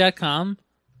Vine.com?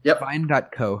 Yep.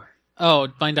 Vine.co. Oh,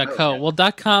 Vine.co. Oh, yeah. Well,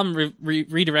 .com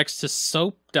redirects to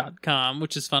soap.com,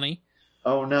 which is funny.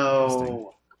 Oh,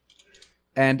 no.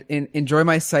 And enjoy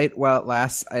my site while it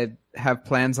lasts. I have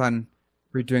plans on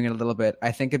redoing it a little bit.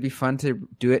 I think it'd be fun to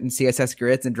do it in CSS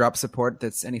grids and drop support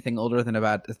that's anything older than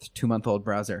about a 2-month-old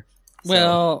browser.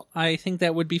 Well, I think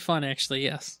that would be fun, actually,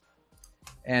 yes.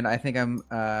 And I think I'm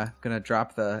going to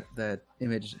drop the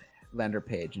image lander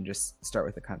page and just start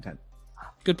with the content.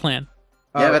 Good plan.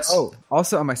 Yeah,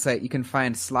 also on my site, you can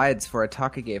find slides for a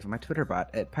talk I gave on my Twitter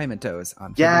bot at Pimentos on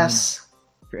Twitter. Yes.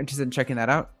 If you're interested in checking that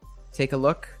out, take a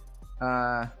look.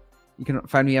 You can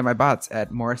find me on my bots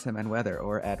at MorrisMNWeather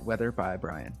or at Weather by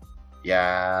Brian.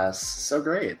 Yes, so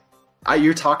great.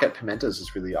 Your talk at Pimentos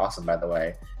is really awesome, by the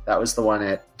way. That was the one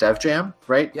at Dev Jam,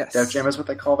 right? Yes. Dev Jam is what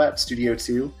they call that, Studio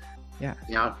 2. Yeah.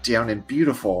 Down in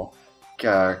beautiful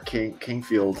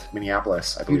Kingfield,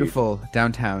 Minneapolis, I believe. Beautiful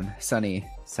downtown, sunny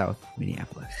South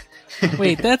Minneapolis.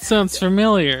 Wait, that sounds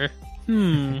familiar.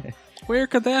 Where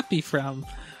could that be from?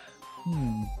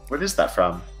 What is that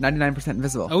from? 99%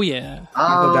 Invisible. Oh, yeah.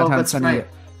 Downtown that's sunny right.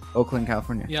 Oakland,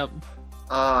 California. Yep.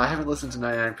 I haven't listened to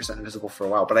 99% Invisible for a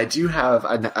while, but I do have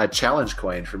a challenge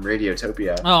coin from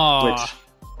Radiotopia, which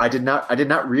I did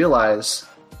not realize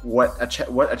what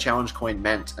a challenge coin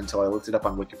meant until I looked it up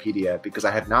on Wikipedia, because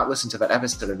I had not listened to that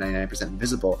episode of 99%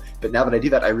 Invisible. But now that I do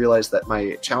that, I realize that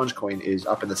my challenge coin is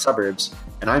up in the suburbs,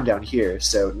 and I'm down here.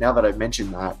 So now that I've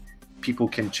mentioned that, people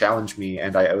can challenge me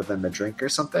and I owe them a drink or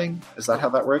something. Is that how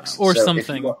that works? Or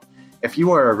something. If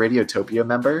you are a Radiotopia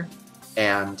member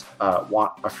and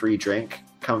want a free drink,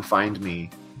 come find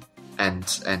me,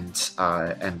 and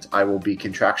I will be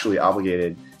contractually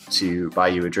obligated to buy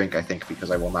you a drink, I think,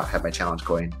 because I will not have my challenge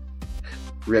coin.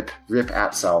 Rip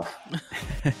at self.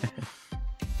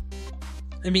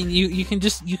 I mean, you can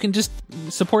just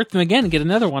support them again and get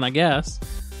another one, I guess.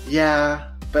 Yeah,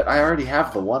 but I already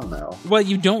have the one though. Well,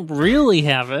 you don't really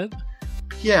have it.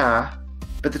 Yeah,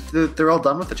 but they're all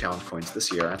done with the challenge coins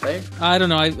this year, aren't they? I don't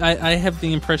know. I have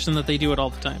the impression that they do it all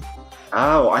the time.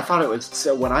 Oh, I thought it was.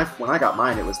 So when I got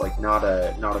mine, it was like not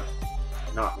a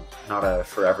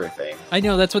forever thing. I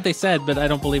know that's what they said, but I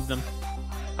don't believe them.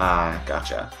 Ah,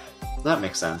 gotcha. That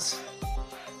makes sense.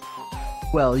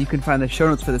 Well, you can find the show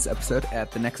notes for this episode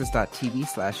at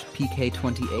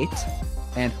thenexus.tv/pk28,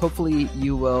 and hopefully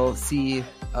you will see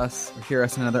us or hear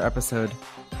us in another episode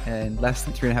in less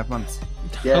than 3.5 months.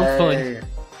 Yay. Hopefully.